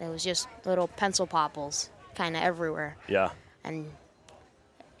logged. It was just little pencil popples kind of everywhere. Yeah. And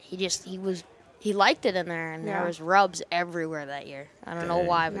he liked it in there, and there was rubs everywhere that year. I don't know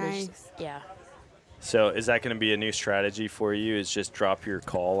why, but yeah. So is that going to be a new strategy for you, is just drop your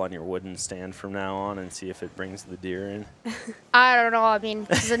call on your wooden stand from now on and see if it brings the deer in? I don't know. I mean,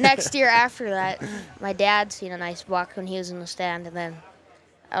 the next year after that, my dad seen a nice buck when he was in the stand, and then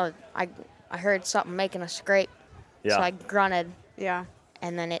I heard something making a scrape. Yeah. So I grunted. Yeah.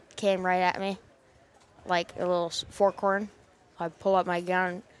 And then it came right at me, like a little forkhorn. I pull up my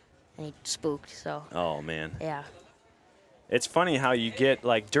gun, and he spooked. So. Oh, man. Yeah. It's funny how you get,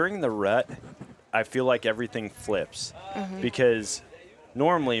 like, during the rut, I feel like everything flips because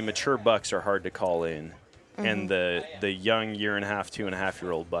normally mature bucks are hard to call in, and the young 1.5,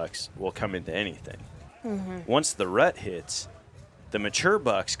 2.5-year-old bucks will come into anything. Once the rut hits, the mature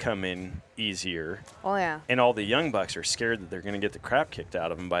bucks come in easier. Oh, yeah. And all the young bucks are scared that they're going to get the crap kicked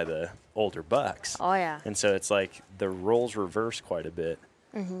out of them by the older bucks. Oh, yeah. And so it's like the roles reverse quite a bit.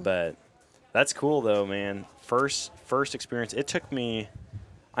 But that's cool, though, man. First experience, it took me...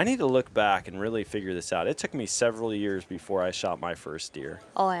 I need to look back and really figure this out. It took me several years before I shot my first deer.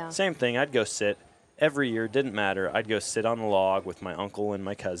 Oh, yeah. Same thing. I'd go sit. Every year, didn't matter. I'd go sit on a log with my uncle and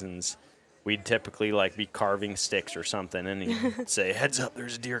my cousins. We'd typically, like, be carving sticks or something, and he'd say, heads up,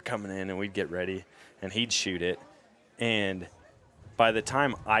 there's a deer coming in, and we'd get ready, and he'd shoot it. And by the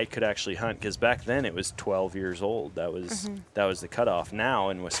time I could actually hunt, because back then it was 12 years old. That was the cutoff. Now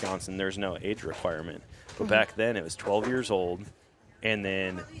in Wisconsin, there's no age requirement. But back then it was 12 years old. And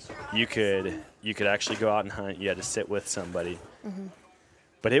then you could actually go out and hunt. You had to sit with somebody.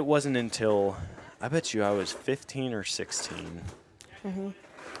 But it wasn't until, I bet you I was 15 or 16.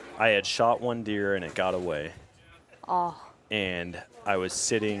 I had shot one deer and it got away. Oh. And I was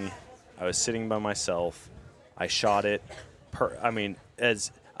sitting by myself. I shot it.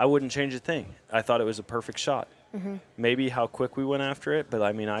 As I wouldn't change a thing. I thought it was a perfect shot. Maybe how quick we went after it, but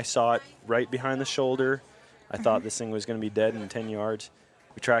I mean, I saw it right behind the shoulder. I thought this thing was going to be dead in 10 yards.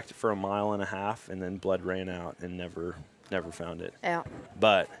 We tracked it for 1.5 miles, and then blood ran out and never found it. Yeah.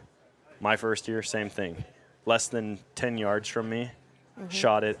 But my first year, same thing. Less than 10 yards from me,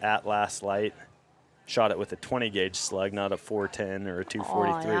 shot it at last light. Shot it with a 20-gauge slug, not a 410 or a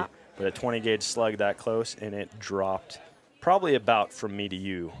 243, but a 20-gauge slug that close, and it dropped probably about from me to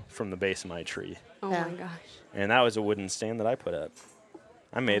you from the base of my tree. Oh, my gosh. And that was a wooden stand that I put up.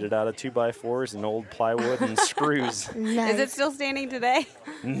 I made it out of 2x4s and old plywood and screws. Nice. Is it still standing today?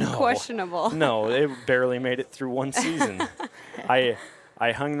 No. Questionable. No, it barely made it through one season. I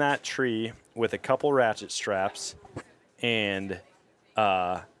hung that tree with a couple ratchet straps, and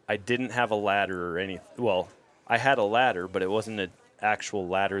I didn't have a ladder or anything. Well, I had a ladder, but it wasn't an actual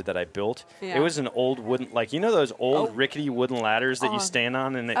ladder that I built. Yeah. It was an old wooden, like, you know those old rickety wooden ladders that you stand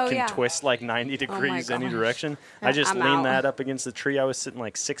on and it can twist like 90 degrees any direction? I just leaned that up against the tree. I was sitting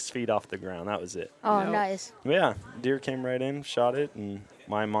like 6 feet off the ground. That was it. Oh, nice. Yeah, deer came right in, shot it, and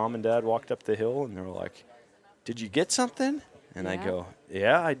my mom and dad walked up the hill and they were like, "Did you get something?" And I go,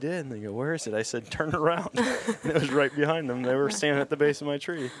 yeah, I did. And they go, where is it? I said, turn around. And it was right behind them. They were standing at the base of my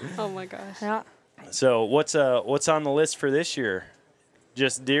tree. Oh, my gosh. Yeah. So what's on the list for this year?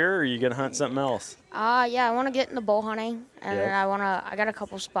 Just deer, or are you going to hunt something else? Yeah, I want to get into bow hunting, and Yep. I got a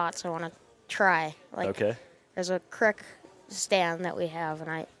couple spots I want to try. Like, Okay. there's a creek stand that we have,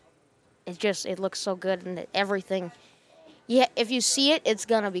 and it looks so good, and everything. Yeah, if you see it, it's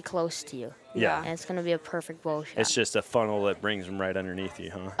gonna be close to you. Yeah. And it's gonna be a perfect bow shot. It's just a funnel that brings them right underneath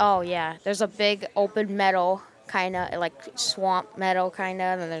you, huh? Oh yeah, there's a big open meadow, kind of like swamp meadow, kind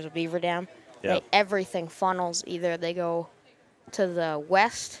of, and there's a beaver dam. Yep. Everything funnels. Either they go to the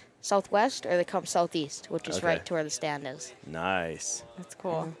west, southwest, or they come southeast, which is Okay. right to where the stand is. Nice. That's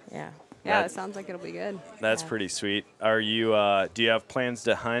cool. Yeah. Yeah, it sounds like it'll be good. That's pretty sweet. Are you? Do you have plans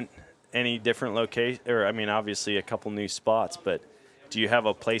to hunt any different location? Or I mean, obviously a couple new spots, but do you have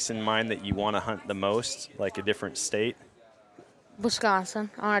a place in mind that you want to hunt the most, like a different state? Wisconsin.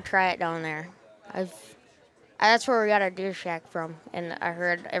 I want to try it down there. That's where we got our deer shack from, and I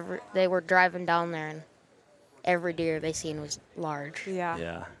heard they were driving down there, and every deer they seen was large. Yeah.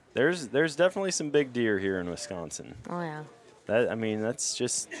 Yeah. There's definitely some big deer here in Wisconsin. Oh yeah. That's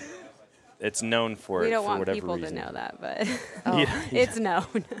just. It's known for We it don't for want whatever people reason. to know that, but Yeah. it's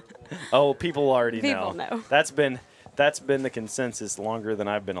known. Oh, people already People know. know. That's been the consensus longer than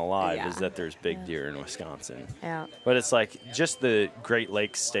I've been alive, Yeah. is that there's big deer in Wisconsin. Yeah. But it's like just the Great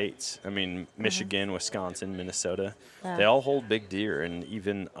Lakes states. I mean, Michigan, Wisconsin, Minnesota, Yeah. they all hold big deer, and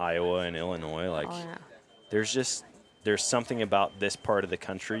even Iowa and Illinois. Like, Oh yeah. there's something about this part of the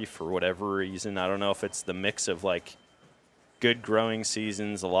country for whatever reason. I don't know if it's the mix of like good growing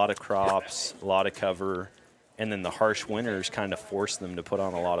seasons, a lot of crops, a lot of cover, and then the harsh winters kind of force them to put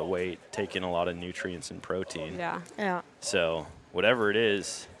on a lot of weight, take in a lot of nutrients and protein. Yeah. Yeah. So whatever it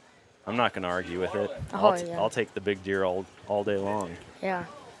is, I'm not going to argue with it. Oh, I'll take the big deer all day long. Yeah.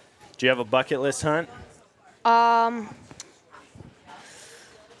 Do you have a bucket list hunt?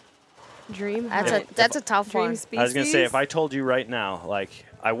 Dream. That's a tough Dream one. species. I was going to say, if I told you right now, like,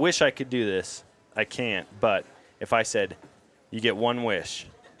 I wish I could do this, I can't. But if I said, you get one wish,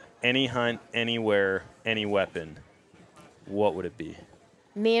 any hunt, anywhere, any weapon, what would it be?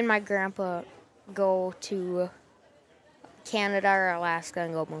 Me and my grandpa go to Canada or Alaska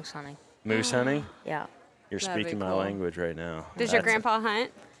and go moose hunting. Moose hunting? Yeah. You're That'd be speaking my cool. language right now. Does your That's- grandpa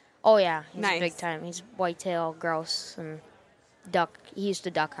hunt? Oh yeah, he's Nice. big time. He's whitetail, grouse, and duck. He used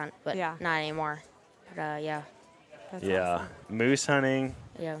to duck hunt, but Yeah. not anymore. But yeah, That's Yeah. awesome. Moose hunting,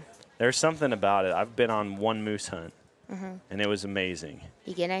 yeah. there's something about it. I've been on one moose hunt, Mhm. and it was amazing.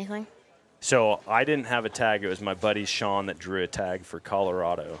 You get anything? So I didn't have a tag. It was my buddy Sean that drew a tag for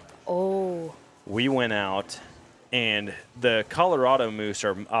Colorado. Oh. We went out, and the Colorado moose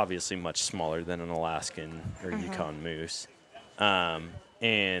are obviously much smaller than an Alaskan or Yukon moose.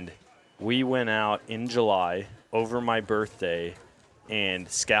 And we went out in July over my birthday and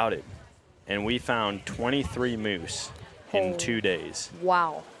scouted. And we found 23 moose in 2 days.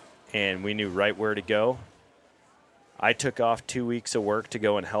 Wow. And we knew right where to go. I took off 2 weeks of work to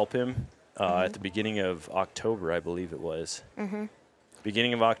go and help him at the beginning of October, I believe it was. Mhm.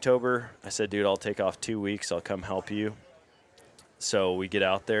 Beginning of October, I said, dude, I'll take off 2 weeks. I'll come help you. So we get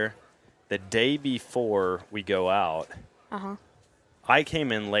out there. The day before we go out, I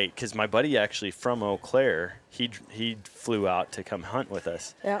came in late because my buddy actually from Eau Claire, he flew out to come hunt with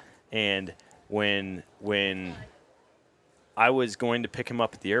us. Yeah. And when I was going to pick him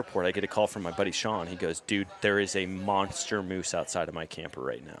up at the airport, I get a call from my buddy Sean. He goes, dude, there is a monster moose outside of my camper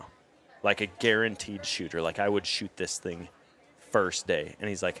right now. Like a guaranteed shooter. Like I would shoot this thing first day. And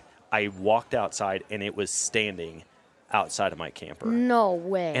he's like, I walked outside and it was standing outside of my camper. No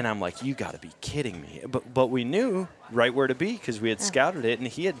way. And I'm like, you got to be kidding me. But we knew right where to be because we had scouted it, and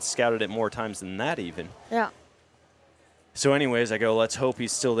he had scouted it more times than that even. Yeah. So anyways, I go, let's hope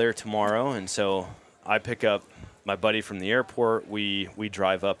he's still there tomorrow. And so I pick up my buddy from the airport. We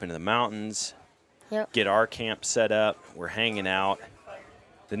drive up into the mountains, Yep. get our camp set up. We're hanging out.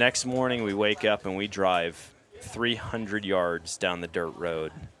 The next morning we wake up and we drive 300 yards down the dirt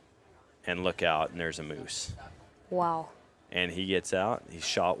road and look out, and there's a moose. Wow. And he gets out. He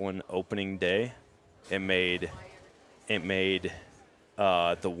shot one opening day. It made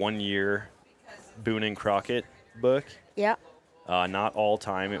the 1 year Boone and Crockett book. Yeah. Not all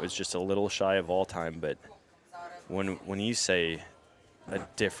time. It was just a little shy of all time. But when you say a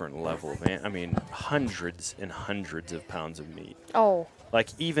different level, man, I mean hundreds and hundreds of pounds of meat. Oh. Like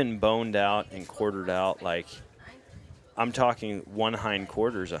even boned out and quartered out. Like I'm talking one hind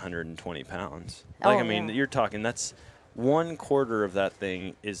quarter is 120 pounds. Like I mean, you're talking that's 1/4 of that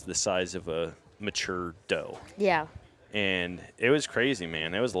thing is the size of a mature doe. Yeah. And it was crazy,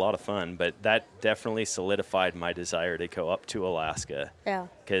 man. It was a lot of fun, but that definitely solidified my desire to go up to Alaska. Yeah.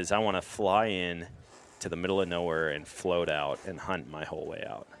 Because I want to fly in to the middle of nowhere and float out and hunt my whole way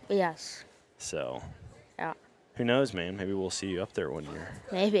out. Yes. So. Yeah. Who knows, man? Maybe we'll see you up there one year.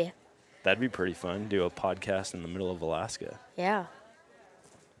 Maybe. That'd be pretty fun. Do a podcast in the middle of Alaska. Yeah.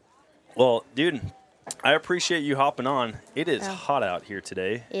 Well, dude, I appreciate you hopping on. It is hot out here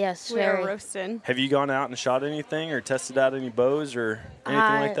today. Yes, we are roasting. Have you gone out and shot anything or tested out any bows or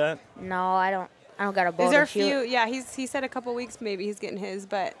anything like that? No, I don't got a bow Is there to a few? shoot. Yeah, he said a couple weeks maybe he's getting his,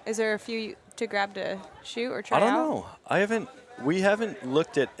 but is there a few to grab to shoot or try out? I don't know. We haven't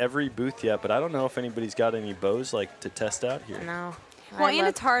looked at every booth yet, but I don't know if anybody's got any bows like to test out here. No. Well, and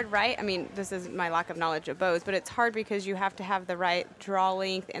it's hard, right? I mean, this is my lack of knowledge of bows, but it's hard because you have to have the right draw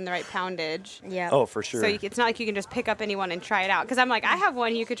length and the right poundage. Yeah. Oh, for sure. So it's not like you can just pick up anyone and try it out. Because I'm like, I have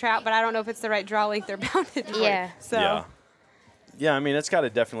one you could try out, but I don't know if it's the right draw length or poundage. Yeah. So. Yeah, I mean, it's got to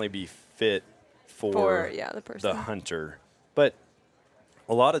definitely be fit for the person. the hunter. But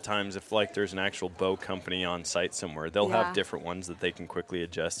a lot of times, if like there's an actual bow company on site somewhere, they'll have different ones that they can quickly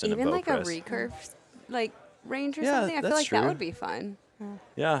adjust in a bow like press. a recurve, like range or Yeah, something. I feel that's like true. that would be fun.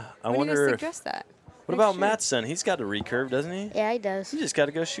 Yeah, I When do wonder you if. suggest that? What about Matt's son? He's got a recurve, doesn't he? Yeah, he does. You just got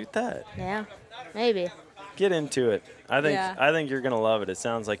to go shoot that. Yeah. Maybe. Get into it. I think you're gonna love it. It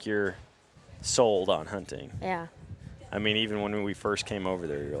sounds like you're sold on hunting. Yeah. I mean, even when we first came over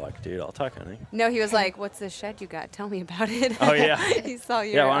there, you're like, dude, I'll talk hunting. No, he was like, "What's this shed you got? Tell me about it." Oh yeah. He saw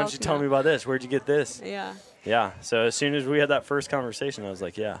you. Yeah, why don't you tell me about this? Where'd you get this? Yeah. Yeah. So as soon as we had that first conversation, I was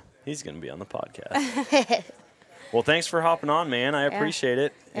like, yeah, he's gonna be on the podcast. Well, thanks for hopping on, man. I appreciate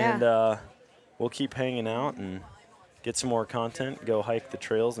it. Yeah. And we'll keep hanging out and get some more content, go hike the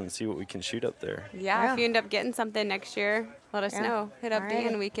trails and see what we can shoot up there. Yeah, if you end up getting something next year, let us know. Hit up Alrighty. Dan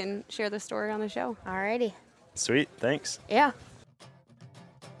and we can share the story on the show. Alrighty. Sweet. Thanks. Yeah.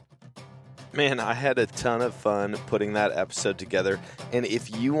 Man, I had a ton of fun putting that episode together. And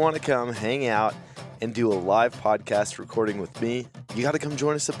if you want to come hang out and do a live podcast recording with me, you got to come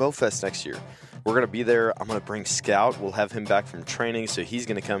join us at Bowfest next year. We're going to be there. I'm going to bring Scout. We'll have him back from training, so he's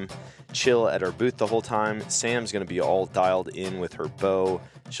going to come chill at our booth the whole time. Sam's going to be all dialed in with her bow.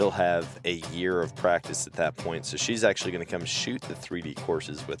 She'll have a year of practice at that point, so she's actually going to come shoot the 3D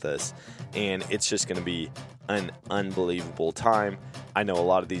courses with us, and it's just going to be an unbelievable time. I know a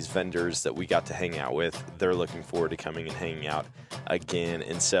lot of these vendors that we got to hang out with, they're looking forward to coming and hanging out again,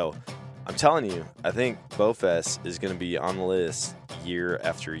 and so I'm telling you, I think Bowfest is going to be on the list year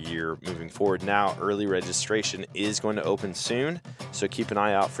after year moving forward. Now, early registration is going to open soon, so keep an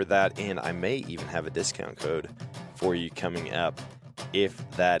eye out for that, and I may even have a discount code for you coming up if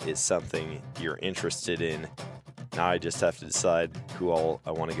that is something you're interested in. Now I just have to decide who all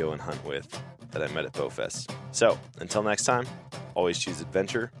I want to go and hunt with that I met at Bowfest. So, until next time, always choose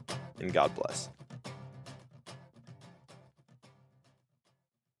adventure, and God bless.